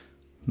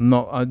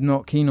 I'm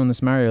not keen on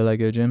this Mario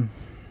Lego, Jim.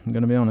 I'm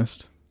gonna be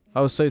honest.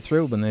 I was so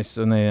thrilled when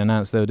they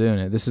announced they were doing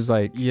it. This is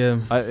like,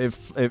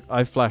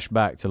 I flash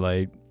back to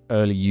like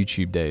early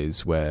YouTube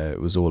days where it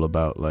was all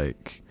about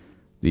like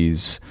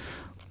these.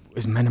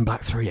 Is Men in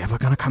Black 3 ever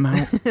gonna come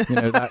out? You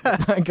know,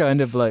 that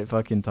kind of like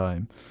fucking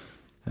time.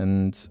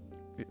 And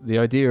the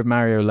idea of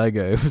Mario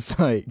Lego was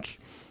like,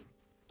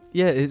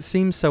 Yeah, it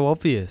seems so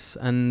obvious,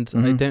 and I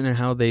Mhm. don't know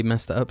how they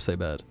messed it up so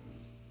bad.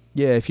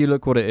 yeah, if you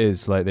look what it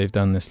is, like they've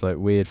done this like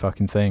weird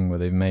fucking thing where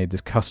they've made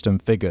this custom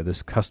figure,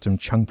 this custom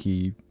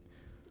chunky.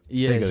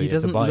 Yeah, figure that he you have to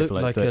doesn't buy look for,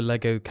 like, like a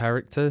Lego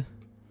character.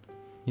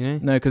 You know?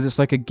 No, because it's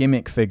like a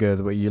gimmick figure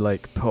where you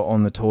like put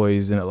on the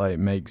toys and it like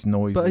makes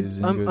noises.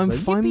 But and I'm goes, like,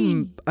 fine.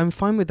 "Yippee." I'm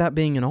fine with that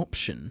being an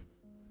option,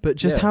 but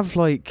just Yeah. have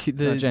like No,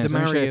 the James, let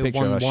me show you Mario a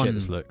picture of how 1-1. shit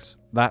this looks.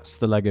 That's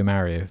the Lego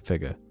Mario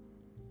figure.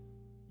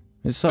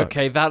 It sucks.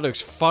 Okay, that looks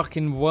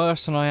fucking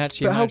worse than I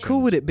actually But how imagined.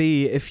 cool would it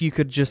be if you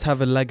could just have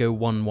a Lego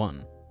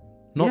 1-1?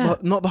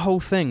 Not the whole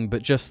thing,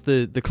 but just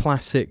the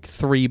classic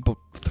three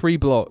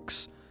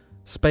blocks,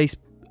 space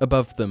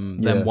above them,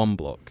 Yeah. then one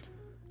block.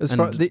 As and,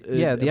 far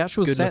the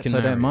actual good sets looking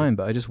I don't Mario. mind,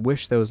 but I just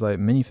wish there was like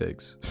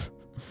minifigs.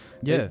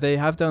 Yeah. they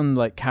have done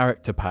like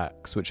character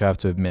packs, which I have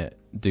to admit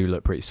do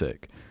look pretty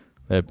sick.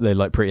 They're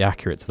like pretty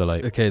accurate to the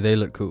like Okay, they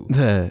look cool.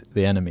 the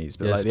enemies,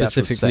 but Yeah, like the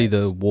actual specifically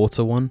sets. the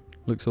water one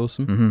looks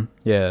awesome. Mm-hmm.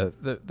 Yeah,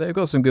 they've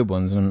got some good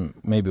ones, and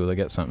maybe we'll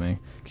get something.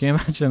 Can you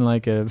imagine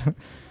like a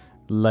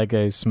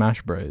Lego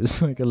Smash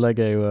Bros, like a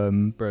Lego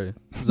Bro,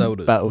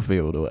 Zelda.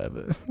 Battlefield or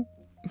whatever?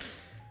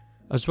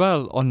 As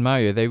well, on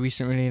Mario, they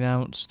recently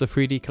announced the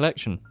 3D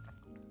collection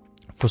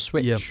for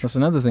Switch. Yeah. That's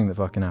another thing that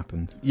fucking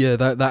happened. Yeah,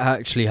 that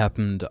actually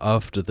happened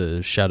after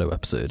the Shadow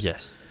episode.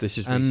 Yes, this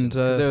is And recent.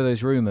 'Cause there were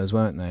those rumors,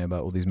 weren't they,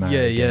 about all these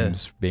Mario Yeah.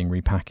 games being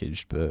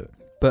repackaged? But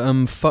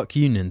But fuck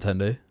you,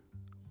 Nintendo.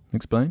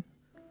 explain.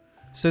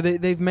 So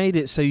they've made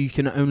it so you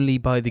can only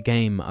buy the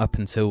game up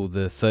until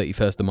the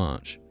 31st of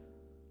March.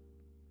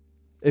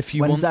 If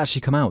you When want, does that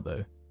actually come out,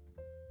 though?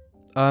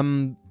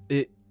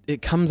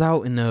 it comes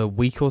out in a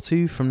week or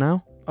two from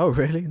now. Oh,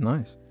 really?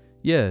 Nice.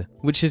 Yeah,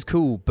 which is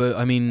cool. But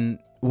I mean,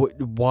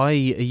 why are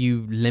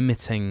you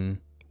limiting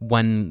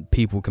when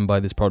people can buy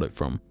this product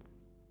from?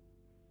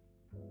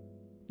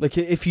 Like,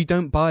 if you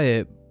don't buy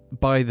it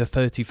by the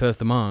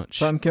 31st of March,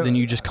 So then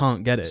you just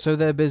can't get it. So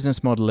their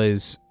business model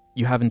is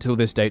you have until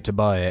this date to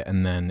buy it,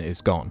 and then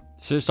it's gone.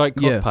 So it's like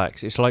COD Yeah.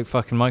 packs. It's like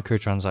fucking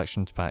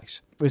microtransactions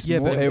packs. Yeah,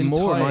 more, but it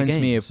more entire reminds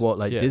me games. of what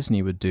like Yeah.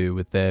 Disney would do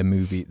with their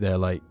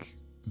like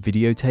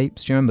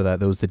videotapes. Do you remember that?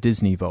 There was the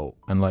Disney Vault,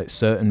 and like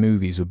certain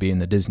movies would be in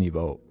the Disney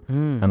Vault,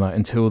 Hmm. and like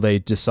until they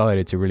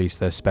decided to release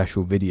their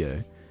special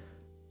video,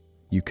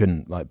 you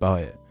couldn't like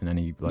buy it in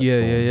any like Yeah,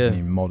 form, yeah, yeah.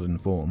 any modern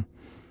form.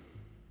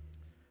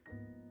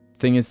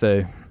 Thing is,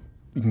 though,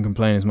 you can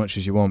complain as much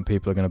as you want.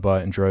 People are going to buy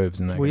it in droves,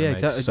 and they're Well, gonna yeah, make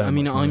exactly. so I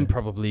mean, much I'm money.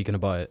 probably gonna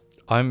buy it.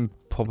 I'm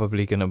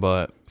probably going to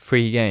buy it.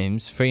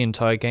 3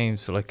 entire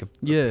games for like a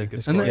Yeah, pretty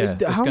good and price. then-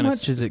 it's how gonna,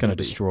 much is it's it going gonna to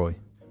be? destroy?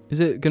 Is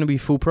it gonna be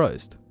full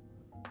priced?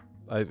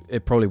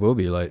 It probably will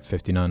be like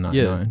 $59.99.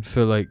 Yeah,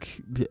 for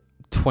like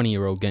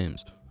 20-year-old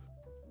games.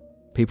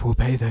 People will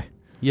pay though.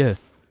 Yeah.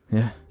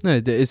 Yeah, No,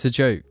 it's a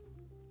joke,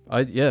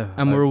 and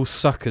I- we're all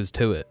suckers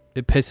to it.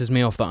 It pisses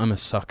me off that I'm a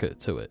sucker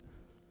to it.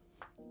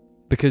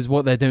 Because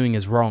what they're doing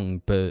is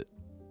wrong, but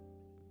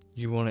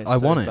You want it I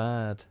so want it.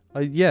 bad.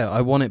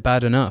 I want it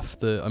bad enough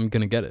that I'm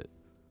gonna get it.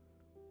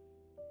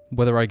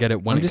 Whether I get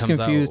it when I'm it just comes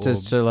confused out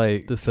as to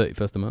like. the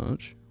 31st of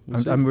March.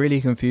 We'll see. I'm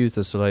really confused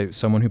as to like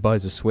someone who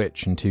buys a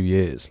Switch in 2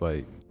 years.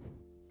 Like,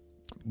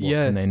 what,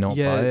 Yeah, can they not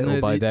yeah, buy it, no,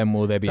 or by then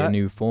will there be a that-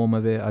 new form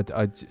of it?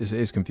 It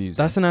is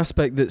confusing. That's an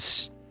aspect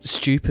that's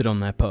stupid on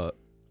their part.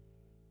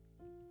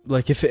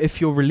 Like, if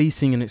you're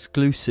releasing an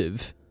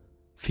exclusive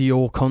for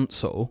your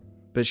console,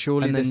 but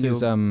surely and then this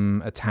is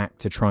you'll- a tack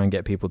to try and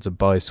get people to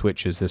buy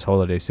Switches this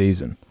holiday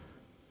season.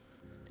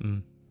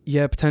 Mm.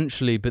 yeah,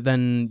 potentially. But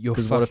then you're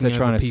Because fucking what if they're over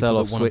trying to people sell that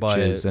off wanna buy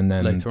Switches it and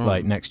then later on.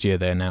 like next year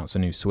they announce a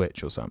new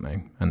Switch or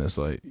something, and there's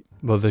like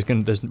Well,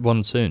 there's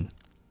one soon.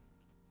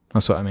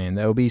 that's what I mean.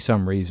 There will be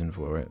some reason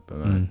for it, but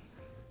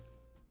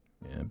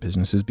yeah,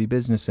 businesses be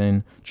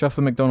businessing.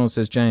 Chuffer McDonald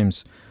says,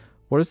 James,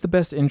 what is the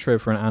best intro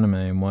for an anime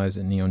and why is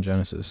it Neon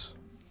Genesis?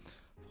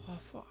 Oh,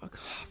 fuck's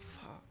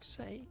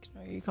sake.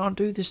 No, you can't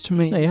do this to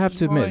me. No, you have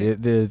to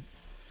admit the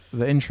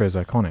intro is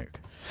iconic.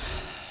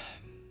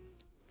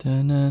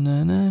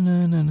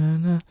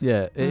 Yeah,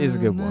 it is a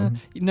good one.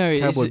 No,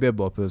 Cowboy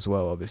Bebop as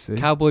well, obviously.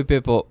 Cowboy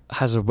Bebop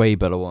has a way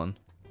better one.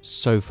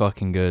 So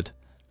fucking good.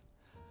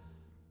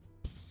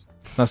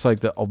 That's like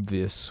the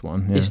obvious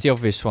one. Yeah. It's the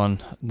obvious one.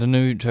 The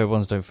Naruto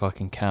ones don't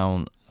fucking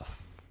count.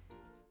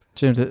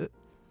 James,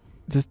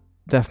 this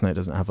Death Note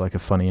doesn't have like a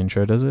funny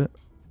intro, does it?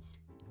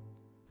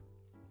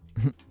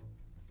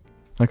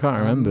 I can't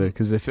remember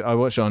because if I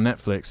watched it on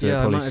Netflix, so Yeah, it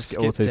I probably might have skipped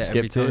auto it every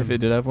skipped it if time. it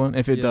did have one.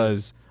 If it Yeah.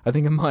 does, I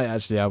think it might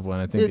actually have one.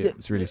 I think Yeah,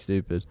 it's really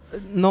stupid.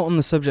 Not on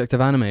the subject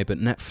of anime, but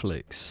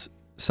Netflix.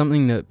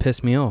 Something that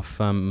pissed me off,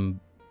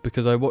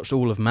 because I watched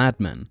all of Mad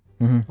Men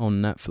Mm-hmm.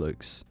 on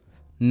Netflix.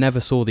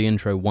 Never saw the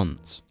intro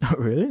once. Oh,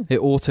 really? It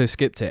auto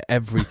skipped it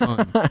every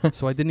time.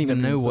 So I didn't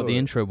even Never know saw what the it.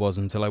 intro was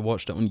until I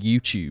watched it on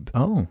YouTube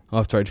Oh,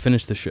 after I'd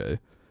finished the show.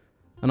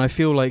 And I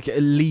feel like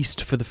at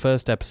least for the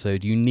first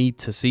episode, you need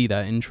to see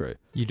that intro.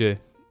 You do.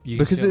 You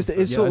can Because see it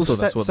on- sort I of thought that's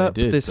sets what they up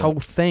did, this but- whole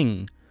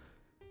thing.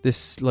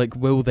 This, like,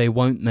 will they,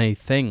 won't they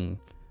thing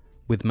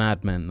with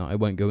Mad Men that I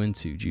won't go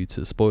into due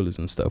to spoilers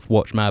and stuff.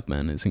 Watch Mad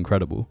Men, it's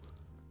incredible.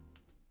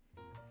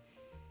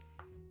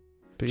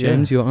 but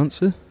James, your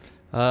answer?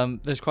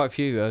 There's quite a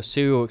few.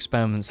 Serial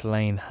Experiments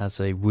Lane has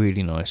a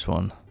really nice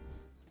one.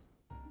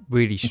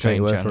 Really take your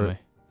strange word for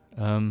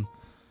anime.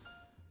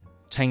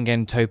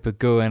 Tengen Toppa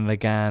Gurren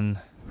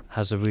Lagann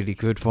has a really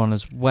good one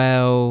as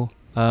well.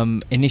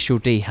 Initial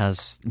D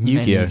has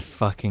Yu-Gi-Oh! many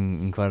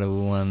fucking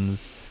incredible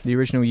ones. the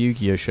original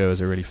Yu-Gi-Oh show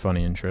has a really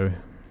funny intro.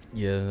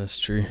 Yeah, that's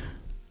true.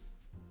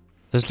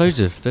 There's loads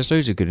of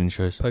good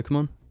intros.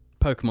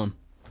 Pokemon.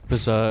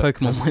 Berserk has a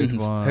Pokemon good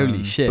wins. one.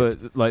 Holy shit.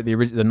 But like the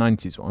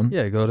 90s one.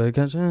 Yeah, gotta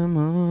catch 'em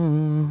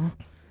all.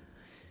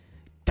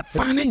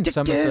 Have you seen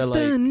some of the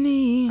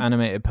like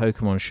animated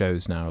Pokemon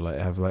shows now? Like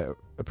have like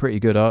a pretty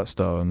good art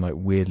style and like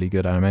weirdly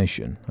good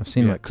animation. I've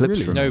seen Yeah. like clips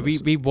Really? from No,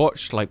 those. we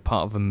watched like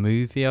part of a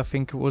movie. I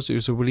think it was. It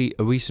was a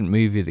recent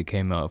movie that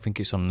came out. I think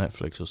it's on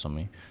Netflix or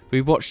something.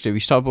 We watched it. We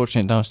started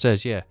watching it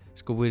downstairs. Yeah,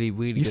 it's got really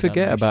You good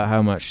forget animation. about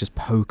how much just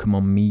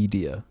Pokemon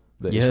media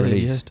that is Yeah,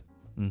 released.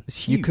 Mm.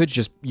 It's You huge.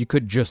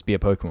 could just be a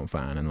Pokemon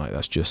fan and like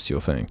that's just your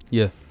thing.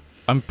 Yeah.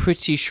 I'm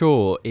pretty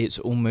sure it's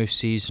almost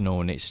seasonal,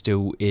 and it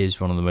still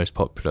is one of the most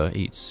popular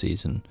each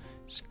season.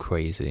 It's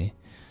crazy.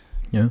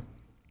 Yeah.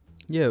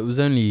 Yeah, it was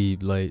only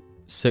like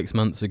 6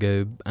 months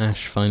ago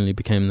Ash finally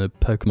became the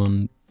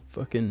Pokemon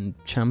fucking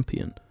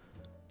champion.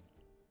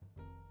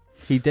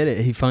 He did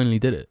it. He finally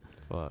did it.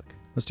 Fuck.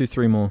 Let's do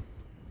 3 more.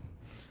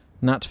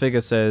 Nat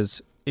Figure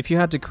says, if you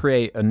had to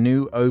create a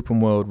new open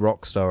world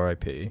Rockstar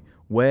IP,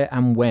 where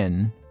and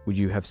when would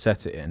you have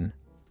set it in,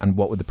 and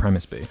what would the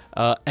premise be?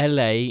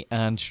 LA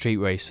and street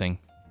racing.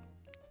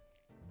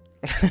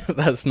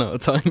 That's not a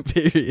time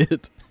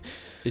period.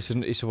 It's a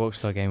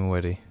Rockstar game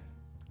already.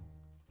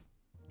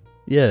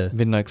 Yeah.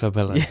 Midnight Club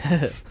LA.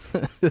 Yeah.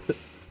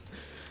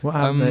 What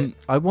happened?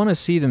 I want to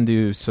see them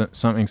do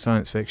something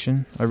science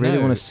fiction. I really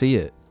No. want to see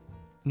it.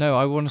 No,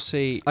 I want to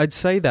see. I'd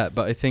say that,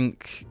 but I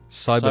think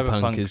Cyberpunk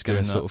Cyberpunk's is going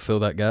doing to sort that. of fill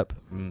that gap.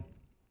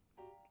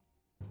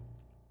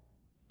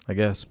 I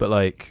guess, but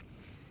like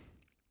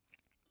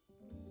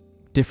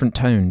different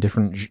tone,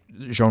 different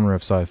genre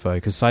of sci-fi.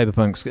 Because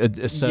cyberpunk's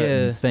a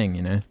certain Yeah. thing,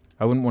 you know.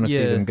 I wouldn't want to see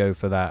Yeah. them go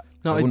for that.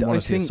 No, I wouldn't I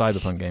want to see a think-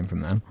 cyberpunk game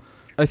from them.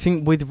 I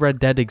think with Red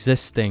Dead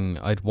existing,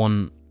 I'd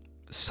want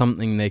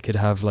something they could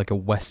have like a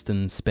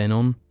Western spin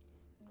on.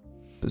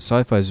 But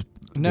sci-fi's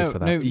No, good for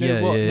that. no,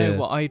 Yeah, what, yeah, no. yeah.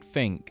 What I'd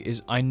think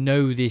is, I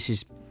know this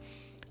is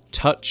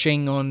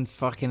touching on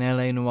fucking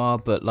LA Noire,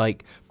 but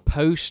like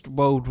post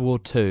World War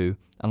II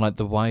and like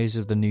the rise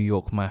of the New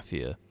York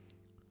Mafia,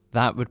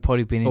 that would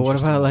probably be an But what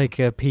interesting. about one.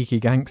 like Peaky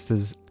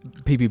Gangsters,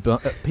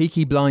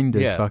 Peaky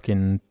Blinders? Yeah.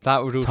 Fucking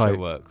that would also type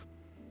work.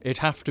 It'd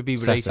have to be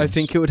setting. related. I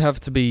think it would have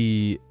to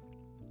be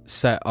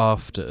set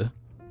after,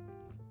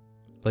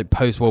 like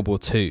post World War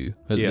II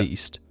at Yeah.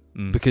 least,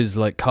 Mm. because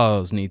like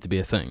cars need to be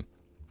a thing.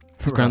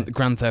 It's Right.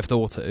 Grand Theft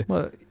Auto.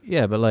 Well,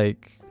 yeah, but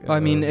like I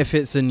mean, if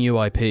it's a new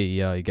IP,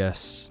 yeah, I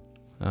guess.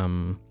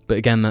 But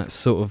again, that's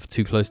sort of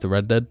too close to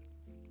Red Dead.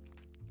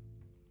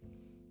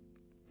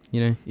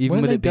 You know, even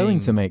were with they it going being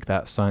to make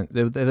that science?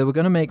 They were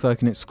going to make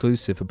like an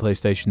exclusive for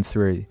PlayStation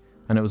 3,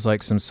 and it was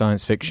like some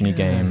science fiction-y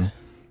game, and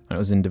it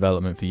was in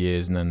development for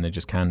years, and then they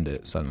just canned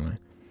it suddenly.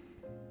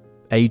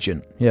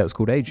 Agent, yeah, it was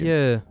called Agent.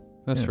 Yeah,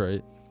 that's Yeah.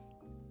 right.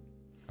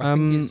 I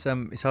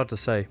think it's hard to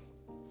say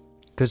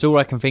because all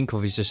I can think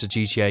of is just a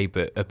GTA,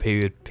 but a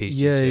period piece.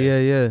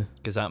 Yeah.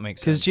 Because that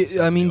makes sense. Because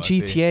I mean,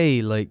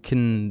 GTA like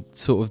can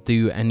sort of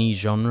do any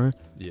genre,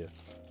 Yeah.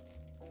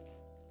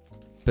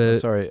 but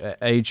Sorry,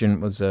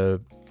 Agent was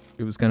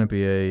it was going to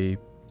be a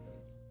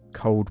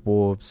Cold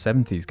War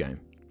 70s game.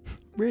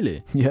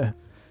 really, Yeah.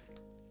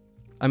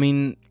 I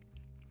mean,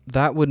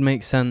 that would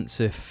make sense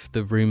if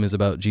the rumors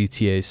about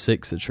GTA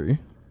 6 are true.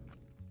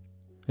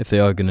 If they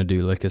are going to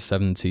do like a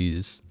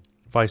 70s,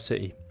 Vice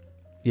City.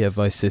 yeah,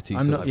 Vice City.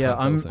 I'm sort not. of Yeah,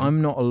 cartel thing.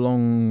 I'm not a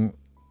long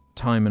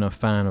time enough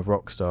fan of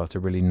Rockstar to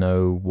really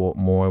know what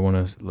more I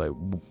want to like.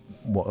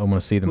 What I want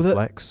to see them Well, that-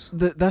 flex.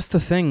 That's the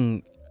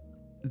thing.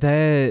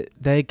 Their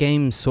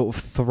games sort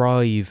of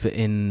thrive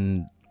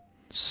in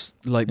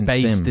like In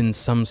based Sim. in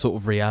some sort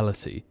of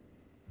reality.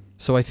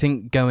 So I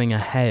think going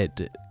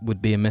ahead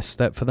would be a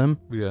misstep for them.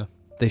 Yeah.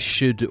 They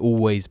should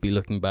always be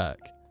looking back.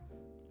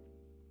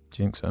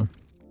 Do you think so?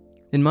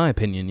 In my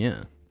opinion,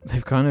 yeah.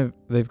 They've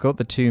got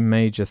the two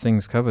major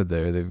things covered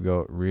there. They've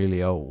got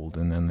really old,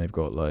 and then they've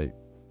got like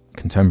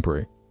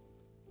contemporary.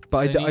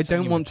 But They need I don't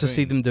something in want to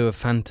see between. them do a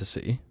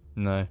fantasy.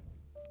 No.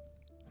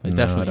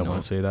 Definitely I don't not.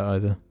 want to see that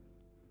either.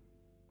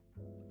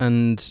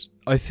 And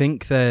I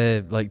think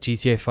their like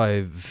GTA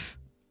 5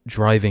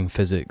 driving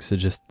physics are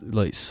just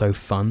like so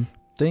fun.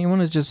 Don't you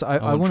want to just? I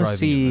want want to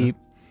driving in see.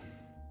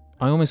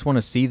 I almost want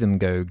to see them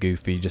go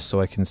goofy, just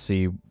so I can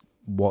see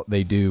what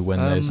they do when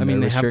there's I mean,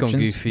 no they have gone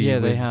restrictions. goofy Yeah,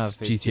 with they have.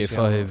 It's GTA GTA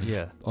 5.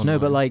 Yeah. No,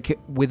 but online. like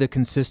with a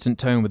consistent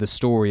tone, with the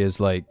story as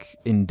like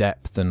in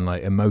depth and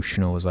like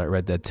emotional as like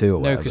Red Dead 2 or No,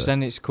 whatever. because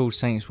then it's called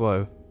Saints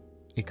Row.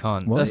 You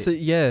can't. What? That's it.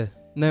 Yeah.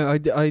 No,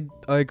 I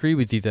agree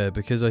with you there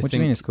because I What do think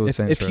you mean it's called if,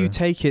 Saints if you Row?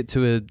 take it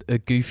to a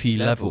goofy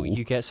level,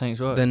 you get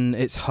Saints Row. then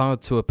it's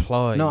hard to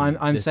apply. No,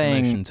 I'm this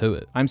saying- emotion to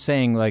it. I'm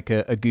saying like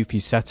a goofy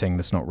setting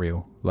that's not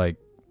real, like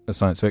a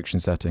science fiction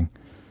setting.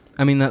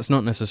 I mean, that's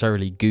not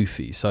necessarily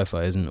goofy.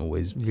 Sci-fi isn't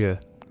always yeah.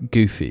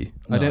 goofy.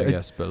 No, I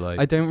guess, but like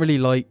I don't really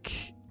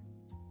like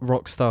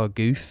Rockstar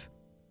goof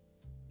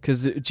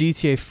because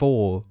GTA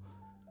 4,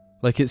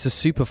 like, it's a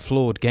super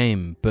flawed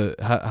game, but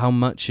how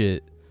much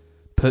it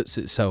puts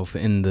itself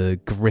in the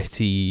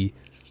gritty,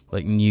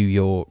 like New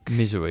York,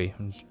 Misery.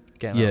 And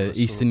getting out yeah, of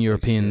the Eastern sort of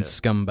European shit.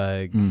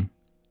 scumbag. Mm.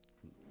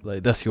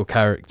 Like, that's your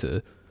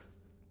character.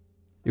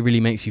 It really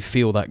makes you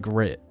feel that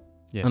grit.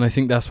 Yeah. And I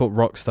think that's what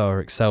Rockstar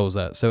excels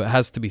at. So it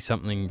has to be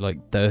something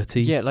like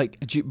dirty. Yeah, like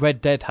Red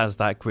Dead has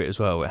that grit as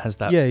well. It has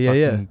that Yeah,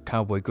 yeah, fucking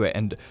cowboy grit.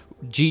 And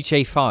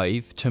GTA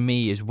 5 to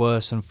me is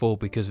worse than 4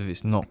 because of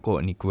it's not got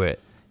any grit.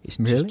 It's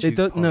Really? just too It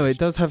does. No, it polished.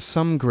 does have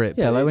some grit.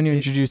 Yeah, but like when you're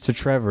it- introduced to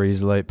Trevor,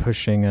 he's like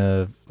pushing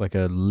a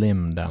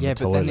limb down Yeah,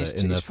 the but then toilet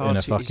it's in far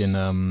a too-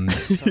 fucking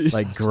it's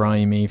like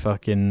grimy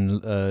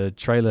fucking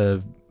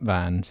trailer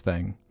van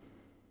thing.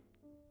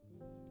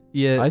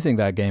 Yeah, I think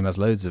that game has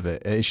loads of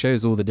it. It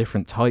shows all the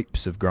different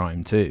types of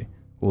grime too.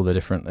 All the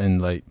different,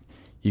 and like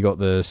you got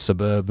the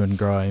suburban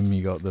grime,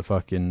 you got the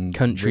fucking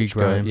Country rich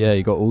grime. Yeah,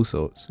 you got all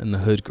sorts. and the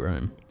hood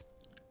grime.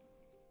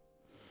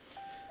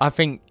 I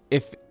think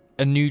if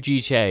a new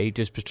GTA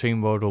just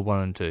between World War 1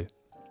 and 2.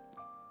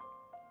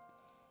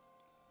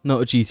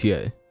 Not a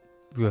GTA.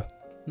 Yeah.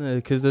 No,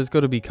 because there's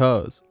got to be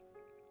cars.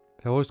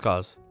 There was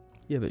cars.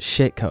 Yeah, but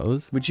shit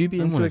cars. Would you be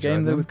I into wanna a game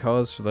drive though them. with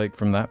cars like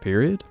from that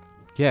period?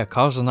 Yeah,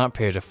 cars on that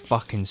period are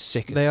fucking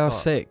sick as They are fuck.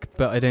 sick,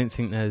 but I don't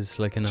think there's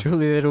like enough.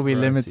 Surely they'd all be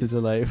variety. limited to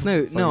like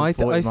No, I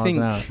 40 miles think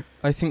an hour.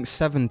 I think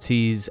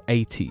 70s,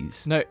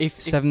 80s. No,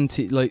 if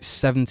 70 like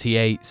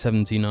 78,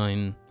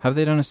 79. Have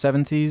they done a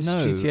 70s No.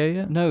 GTA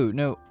yet?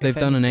 No. They've if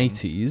done an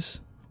anything- 80s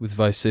with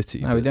Vice City.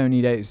 No, we but- don't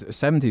need 80s.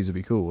 70s would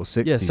be cool, or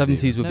 60s. Yeah,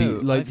 70s even. would No,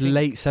 be like I think-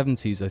 late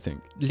 70s, I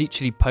think.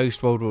 Literally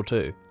post World War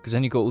 2. Because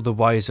then you got all the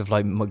rise of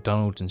like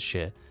McDonald's and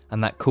shit.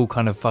 And that cool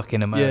kind of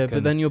fucking American. Yeah,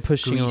 but then you're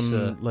pushing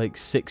greaser. on like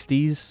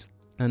 60s,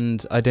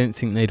 and I don't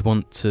think they'd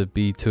want to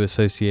be too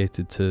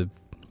associated to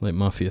like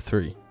Mafia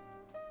 3.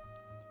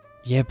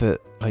 Yeah, but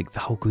like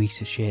the whole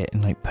greaser shit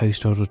and like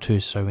post World War 2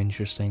 is so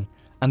interesting.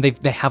 And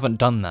they haven't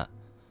done that.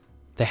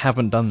 They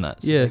haven't done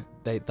that. So Yeah.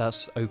 They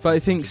that's open. But I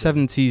think to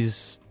do.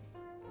 70s,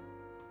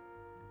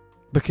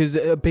 because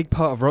a big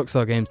part of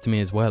Rockstar games to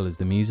me as well is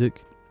the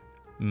music,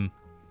 Mm.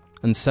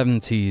 and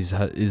 70s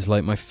is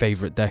like my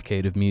favorite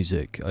decade of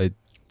music.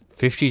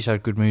 50s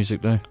had good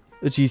music though.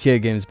 A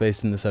GTA games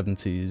based in the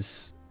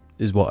 70s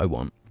is what I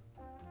want.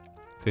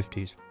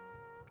 50s.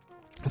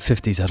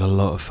 50s had a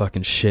lot of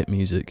fucking shit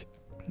music.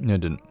 No,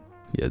 it didn't.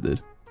 Yeah, it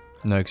did.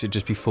 No, because it'd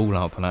just be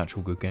Fallout an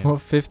actual good game. What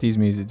 50s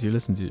music do you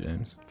listen to,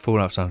 James?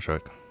 Fallout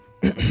soundtrack.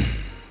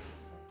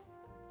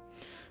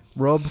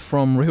 Rob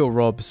from Real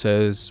Rob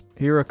says,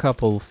 here are a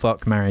couple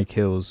fuck, marry,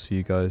 kills for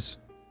you guys.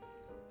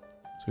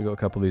 So we got a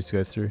couple of these to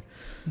go through.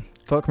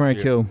 Fuck, marry,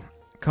 Yeah. kill.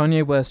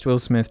 Kanye West, Will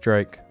Smith,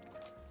 Drake.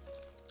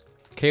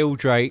 Kill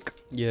Drake.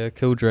 Yeah,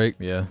 kill Drake.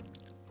 Yeah.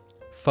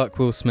 Fuck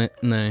Will Smith.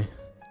 No.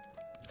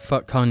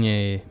 Fuck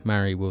Kanye.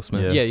 Marry Will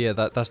Smith. Yeah,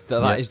 that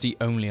Yeah. is the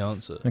only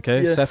answer.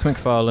 Okay, Yeah. Seth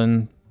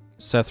MacFarlane,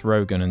 Seth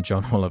Rogen, and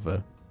John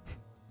Oliver.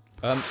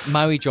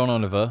 Marry John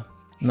Oliver.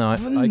 No, I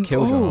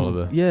killed John Oh,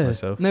 Oliver yeah.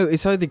 myself. No,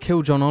 it's either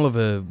kill John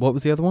Oliver. What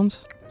was the other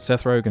ones?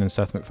 Seth Rogen and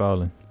Seth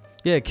MacFarlane.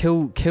 Yeah,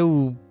 kill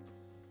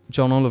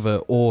John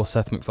Oliver or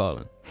Seth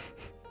MacFarlane.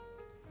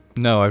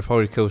 No, I'd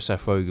probably kill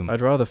Seth Rogen.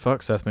 I'd rather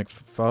fuck Seth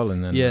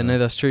MacFarlane than... Yeah, no,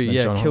 that's true. than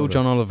Yeah, John kill Oliver.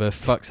 John Oliver,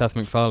 fuck Seth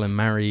MacFarlane,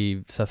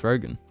 marry Seth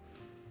Rogen.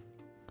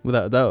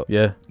 Without a doubt.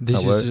 Yeah,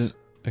 This that works. is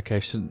okay.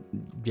 So yeah,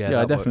 Yeah, that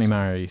I'd definitely works.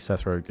 marry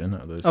Seth Rogen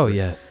out of those Oh, three.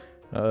 yeah.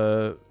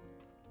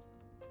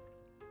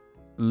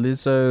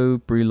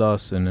 Lizzo, Brie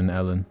Larson, and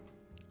Ellen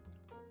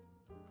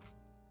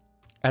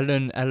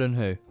Ellen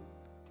who?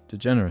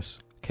 DeGeneres.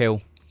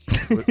 Kill.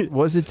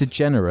 Was it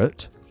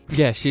degenerate?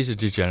 Yeah, she's a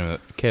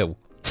degenerate. Kill.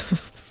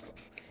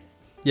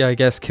 Yeah, I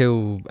guess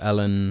kill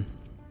Ellen.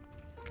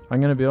 I'm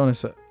going to be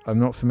honest, I'm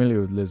not familiar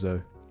with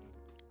Lizzo.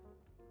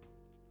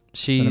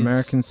 She's An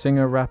American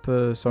singer,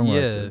 rapper,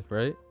 songwriter. Yeah,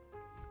 right.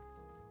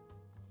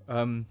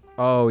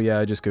 Oh yeah,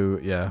 I just go.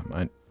 Yeah,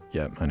 I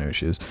know who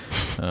she is.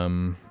 I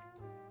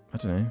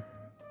don't know.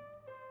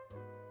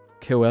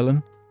 Kill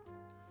Ellen.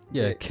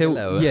 Yeah, Kill kill.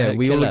 Ellen. Yeah,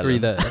 we Kill all agree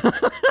Ellen. there.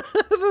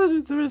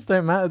 The rest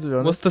don't matter, to be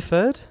honest. What's the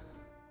third?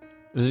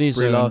 Brie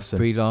Larson.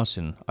 Brie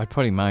Larson. I'd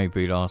probably marry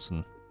Brie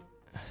Larson.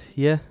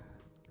 Yeah.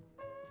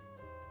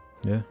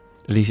 Yeah.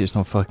 At least it's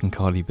not fucking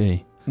Cardi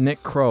B.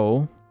 Nick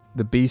Kroll,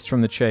 The Beast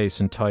from the Chase,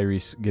 and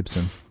Tyrese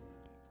Gibson.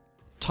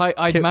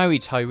 I'd Kill- marry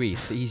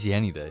Tyrese. Easy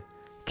any day.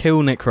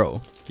 Kill Nick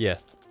Kroll. Yeah.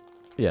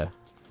 Yeah.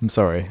 I'm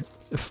sorry.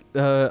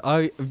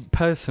 I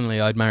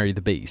personally, I'd marry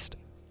the Beast.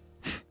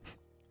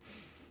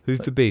 Who's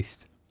the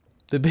beast?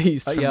 The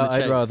Beast. From Yeah, the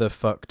I'd Chase. rather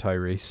fuck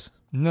Tyrese.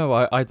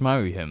 No, I'd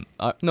marry him.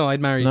 No,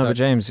 I'd marry. No, but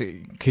James,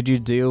 could you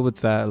deal with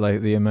that,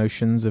 like the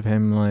emotions of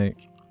him, like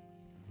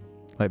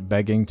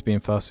begging to be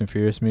in Fast and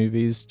Furious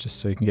movies just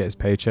so he can get his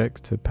paycheck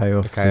to pay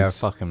off? Okay, I'll his...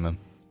 fuck him then.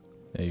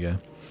 There you go.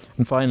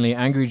 And finally,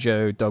 Angry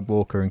Joe, Doug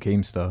Walker, and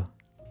Keemstar.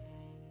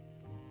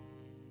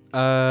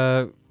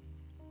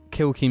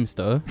 Kill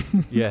Keemstar.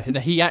 Yeah,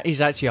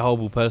 he's actually a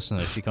horrible person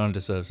though. She kind of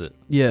deserves it.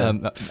 Yeah.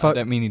 I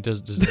don't mean he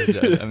does deserve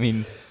it. I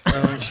mean,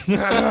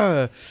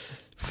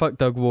 fuck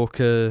Doug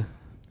Walker.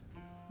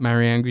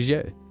 Marry Angry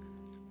Joe.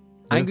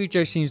 Angry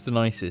Joe seems the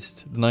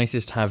nicest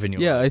to have in your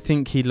Yeah, life. I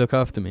think he'd look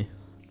after me.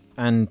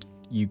 And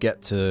you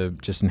get to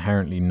just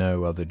inherently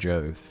know other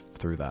Joe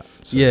through that.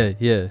 So Yeah.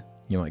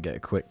 you might get a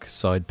quick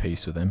side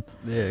piece with him.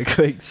 Yeah,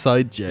 quick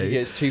side Joe. He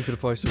gets 2 for the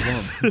price of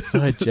 1.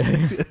 Side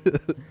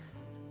Joe.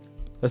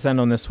 Let's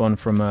end on this one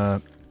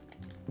from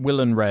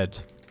Will and Red.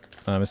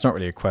 It's not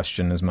really a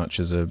question as much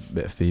as a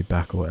bit of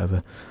feedback or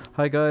whatever.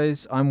 Hi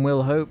guys, I'm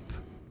Will Hope.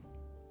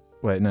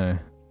 Wait, no.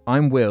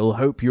 I'm Will.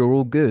 Hope you're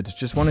all good.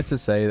 Just wanted to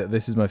say that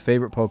this is my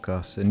favourite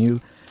podcast and you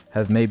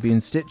have made me in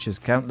stitches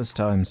countless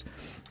times.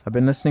 I've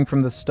been listening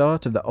from the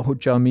start of the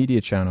Old Jar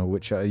Media channel,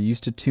 which I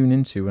used to tune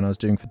into when I was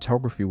doing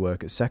photography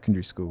work at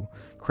secondary school.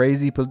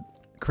 Crazy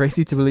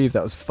to believe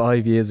that was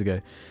 5 years ago.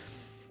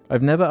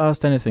 I've never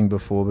asked anything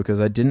before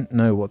because I didn't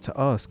know what to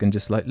ask and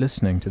just liked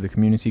listening to the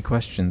community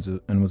questions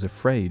and was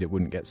afraid it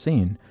wouldn't get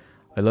seen.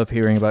 I love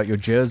hearing about your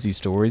Jersey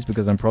stories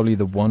because I'm probably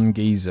the one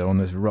geezer on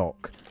this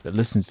rock that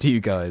listens to you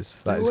guys.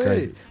 That is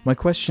crazy. My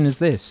question is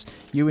this.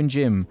 You and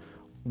Jim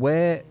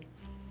were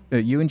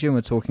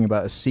talking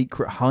about a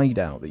secret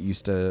hideout that you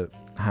used to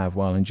have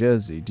while in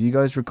Jersey. Do you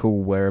guys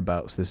recall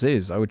whereabouts this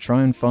is? I would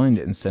try and find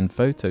it and send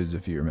photos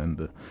if you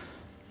remember.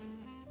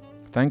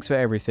 Thanks for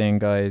everything,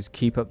 guys.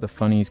 Keep up the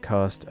funniest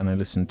cast,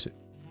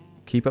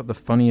 Keep up the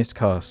funniest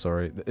cast,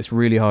 sorry. It's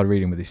really hard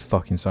reading with these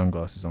fucking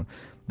sunglasses on.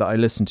 That I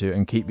listen to,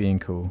 and keep being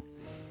cool.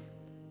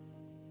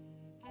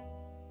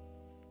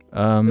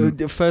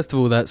 First of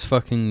all, that's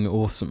fucking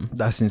awesome.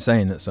 That's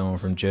insane that someone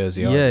from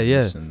Jersey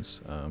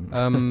listens.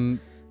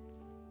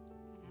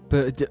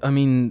 But I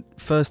mean,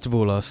 first of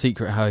all, our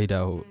secret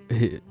hideout,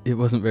 it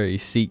wasn't very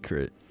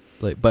secret,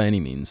 like by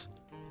any means.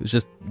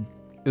 It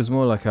was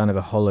more like kind of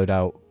a hollowed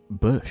out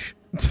bush.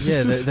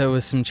 Yeah, there were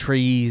some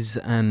trees,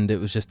 and it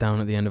was just down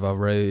at the end of our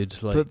road.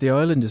 But the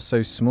island is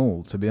so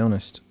small, to be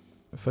honest.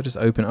 If I just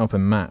open it up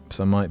in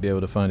maps, I might be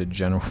able to find a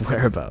general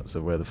whereabouts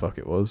of where the fuck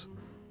it was.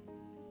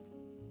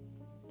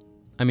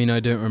 I mean,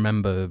 I don't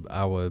remember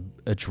our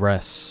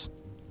address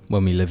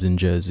when we lived in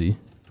Jersey.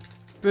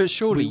 But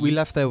surely we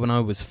left there when I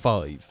was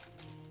 5.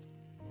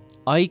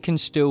 I can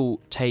still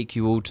take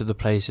you all to the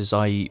places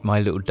my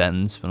little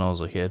dens when I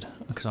was a kid.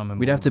 Because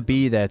We'd have to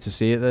be there to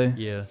see it though.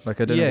 Yeah.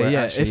 Like I don't know where it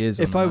actually is.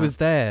 If I was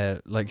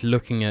there, like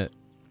looking at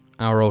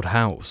our old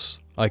house,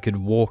 I could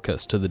walk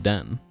us to the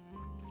den.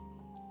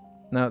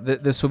 Now,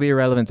 this will be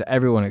irrelevant to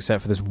everyone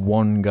except for this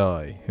one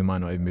guy who might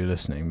not even be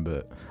listening,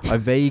 but I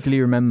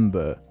vaguely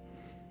remember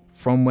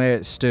from where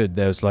it stood,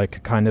 there was like a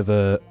kind of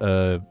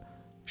a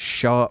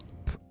sharp,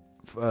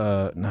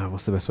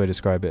 what's the best way to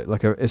describe it?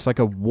 It's like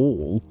a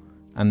wall,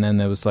 and then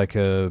there was like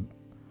what's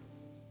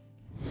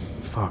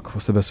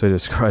the best way to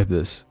describe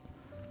this?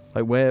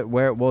 Like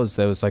where it was,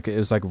 it was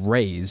like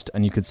raised,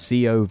 and you could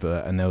see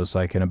over, and there was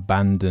like an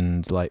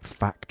abandoned like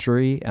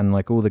factory, and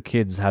like all the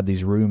kids had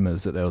these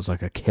rumors that there was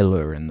like a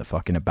killer in the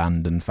fucking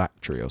abandoned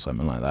factory or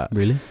something like that.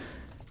 Really?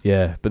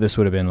 Yeah, but this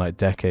would have been like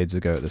decades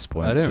ago at this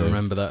point. I don't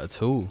remember that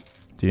at all.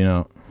 Do you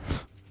not?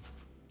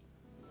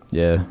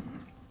 Yeah.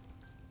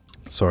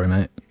 Sorry,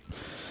 mate.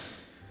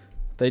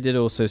 They did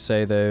also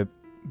say though,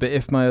 but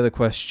if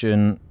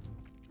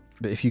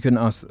you couldn't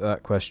ask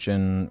that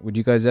question, would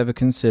you guys ever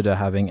consider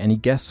having any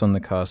guests on the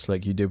cast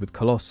like you did with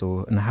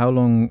Colossal? And how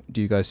long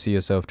do you guys see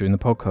yourself doing the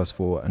podcast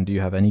for? And do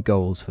you have any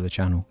goals for the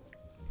channel?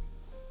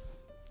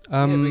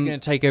 We're going to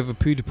take over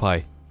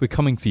PewDiePie. We're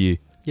coming for you.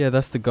 Yeah,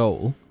 that's the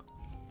goal.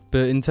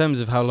 But in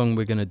terms of how long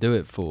we're going to do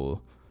it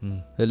for,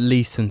 at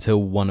least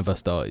until one of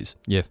us dies.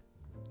 Yeah.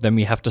 Then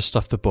we have to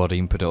stuff the body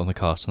and put it on the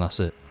cast, and that's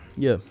it.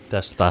 Yeah.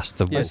 That's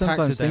the Yeah, I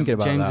sometimes thinking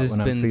about James that has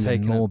when I'm been feeling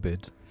taken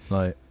morbid.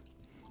 Like,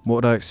 what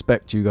would I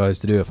expect you guys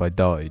to do if I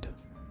died?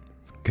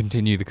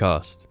 Continue the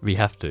cast. We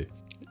have to.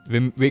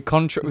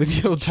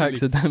 With your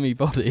taxidermy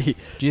body.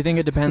 Do you think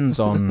it depends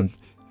on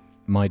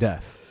my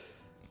death.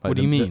 What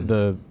do you mean?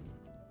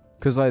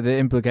 Because like the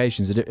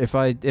implications, if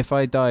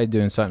I died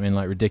doing something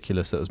like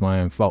ridiculous that was my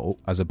own fault,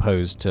 as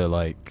opposed to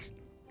like,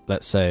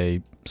 let's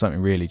say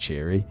something really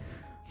cheery,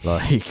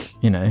 like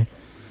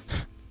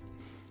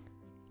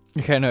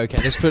Okay,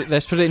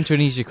 let's put it into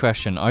an easy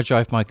question. I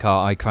drive my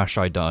car, I crash,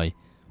 I die.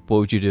 What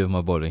would you do with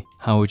my body?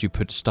 How would you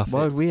put stuff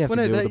Why would we have to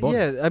deal with the body?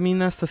 Yeah, I mean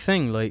that's the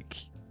thing. Like,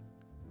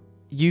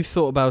 you've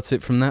thought about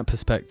it from that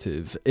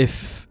perspective.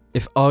 If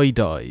I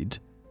died,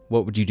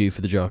 what would you do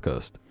for the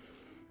Jarcast?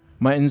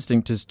 My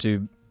instinct is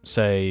to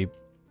say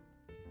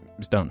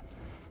it's done.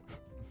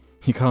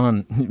 You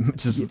can't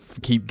just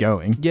keep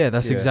going. Yeah,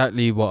 that's Yeah.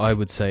 exactly what I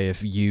would say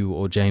if you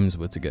or James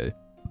were to go.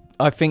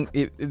 I think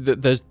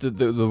there's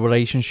the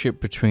relationship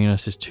between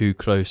us is too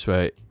close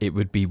where it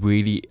would be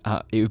really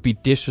it would be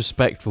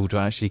disrespectful to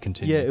actually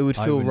continue. Yeah, it would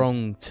feel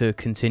wrong to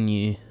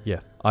continue. Yeah,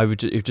 it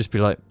would just be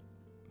like.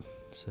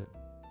 So,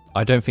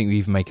 I don't think we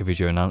even make a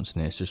video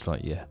announcing it. It's just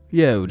like Yeah,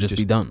 it would just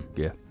be done.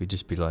 Yeah, we'd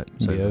just be like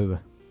It'd be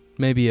over.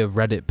 Maybe a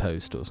Reddit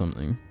post or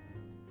something.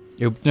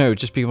 It would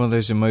just be one of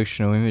those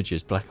emotional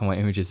images, black and white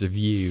images of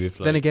you. With,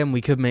 like, Then again,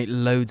 we could make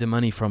loads of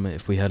money from it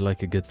if we had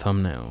like a good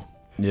thumbnail.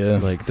 Yeah.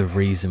 Like the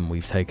reason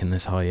we've taken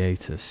this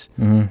hiatus.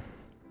 Mm-hmm.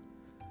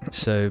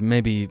 So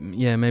maybe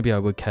I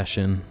would cash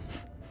in.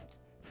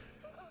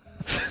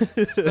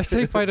 let's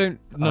say if I don't.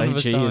 None of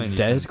us IG die is anytime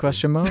dead? soon.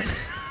 Question mark.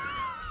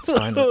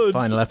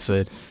 Final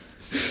episode.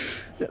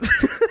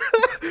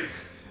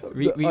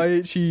 We-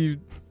 IHE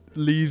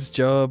leaves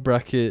jar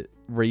bracket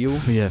real.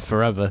 Yeah,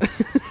 forever.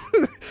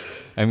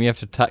 And we have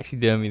to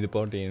taxidermy the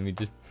body, and we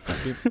just.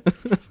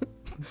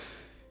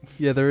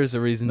 Yeah, there is a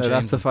reason. No, James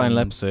that's the has final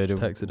done episode.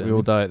 taxidermy. We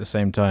all die at the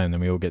same time,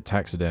 then we all get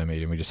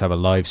taxidermied, and we just have a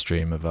live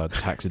stream of our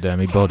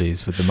taxidermy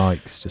bodies with the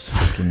mics just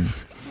fucking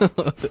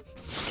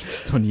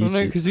just on YouTube. Well,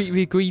 no, because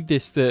we agreed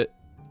that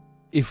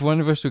if one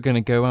of us were going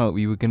to go out,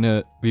 we were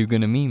gonna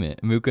meme it,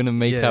 and we were gonna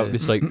make Yeah. out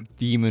this like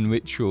demon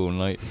ritual and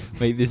like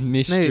make this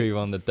mystery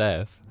around the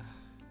death.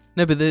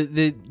 No, but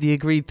the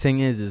agreed thing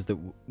is that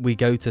we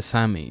go to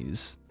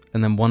Sammy's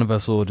and then one of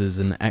us orders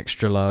an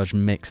extra large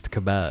mixed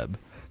kebab.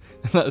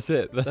 That's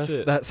it. That's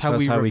it. That's how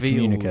That's we how we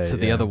reveal communicate, to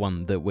the yeah. other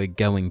one that we're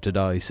going to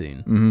die soon.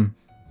 Mm-hmm.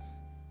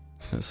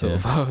 That's sort Yeah.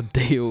 of our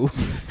deal.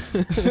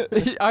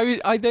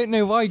 I don't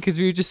know why, because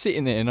we were just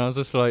sitting there, and I was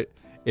just like,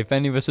 if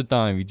any of us are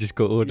dying, we just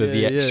got to order the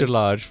Yeah, extra yeah.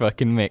 large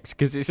fucking mix,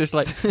 because it's just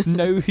like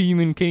no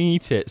human can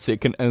eat it, so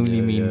it can only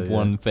Yeah, mean yeah, yeah.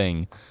 one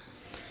thing.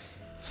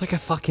 It's like a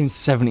fucking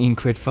 17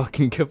 quid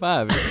fucking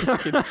kebab. It's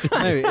fucking,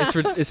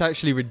 No, it's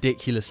actually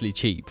ridiculously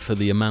cheap for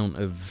the amount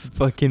of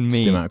fucking Just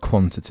meat. the amount of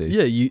quantity.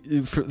 yeah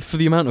you for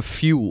the amount of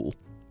fuel.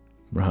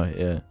 Right,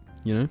 yeah.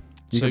 You know.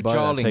 You So could buy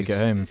that, take it Jarlings-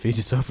 home and feed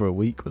yourself for a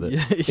week with it.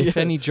 Yeah, If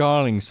any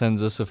jarling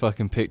sends us a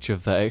fucking picture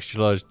of that extra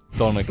large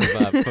doner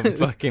kebab from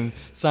fucking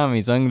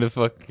Sammy's, I'm gonna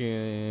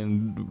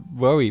fucking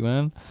worry,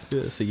 man.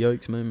 Yeah, it's a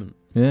yikes moment.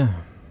 Yeah.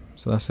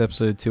 So that's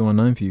episode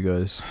 219 for you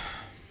guys.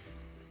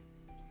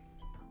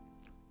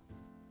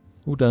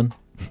 All done.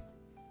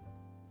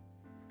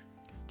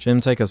 Jim,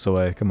 take us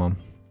away. Come on.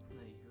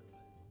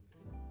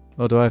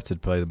 Oh, do I have to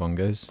play the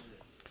bongos?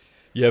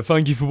 Yeah,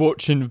 thank you for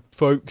watching,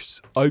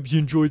 folks. I hope you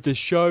enjoyed this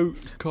show.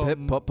 Pip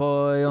pop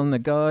boy on the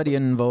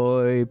Guardian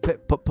boy.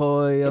 Pip pop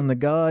boy on the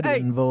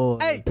Guardian boy.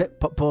 hey. Pip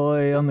pop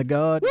boy on the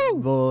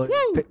Guardian boy.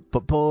 Pip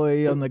pop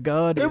boy on the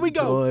Guardian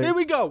boy.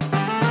 we go.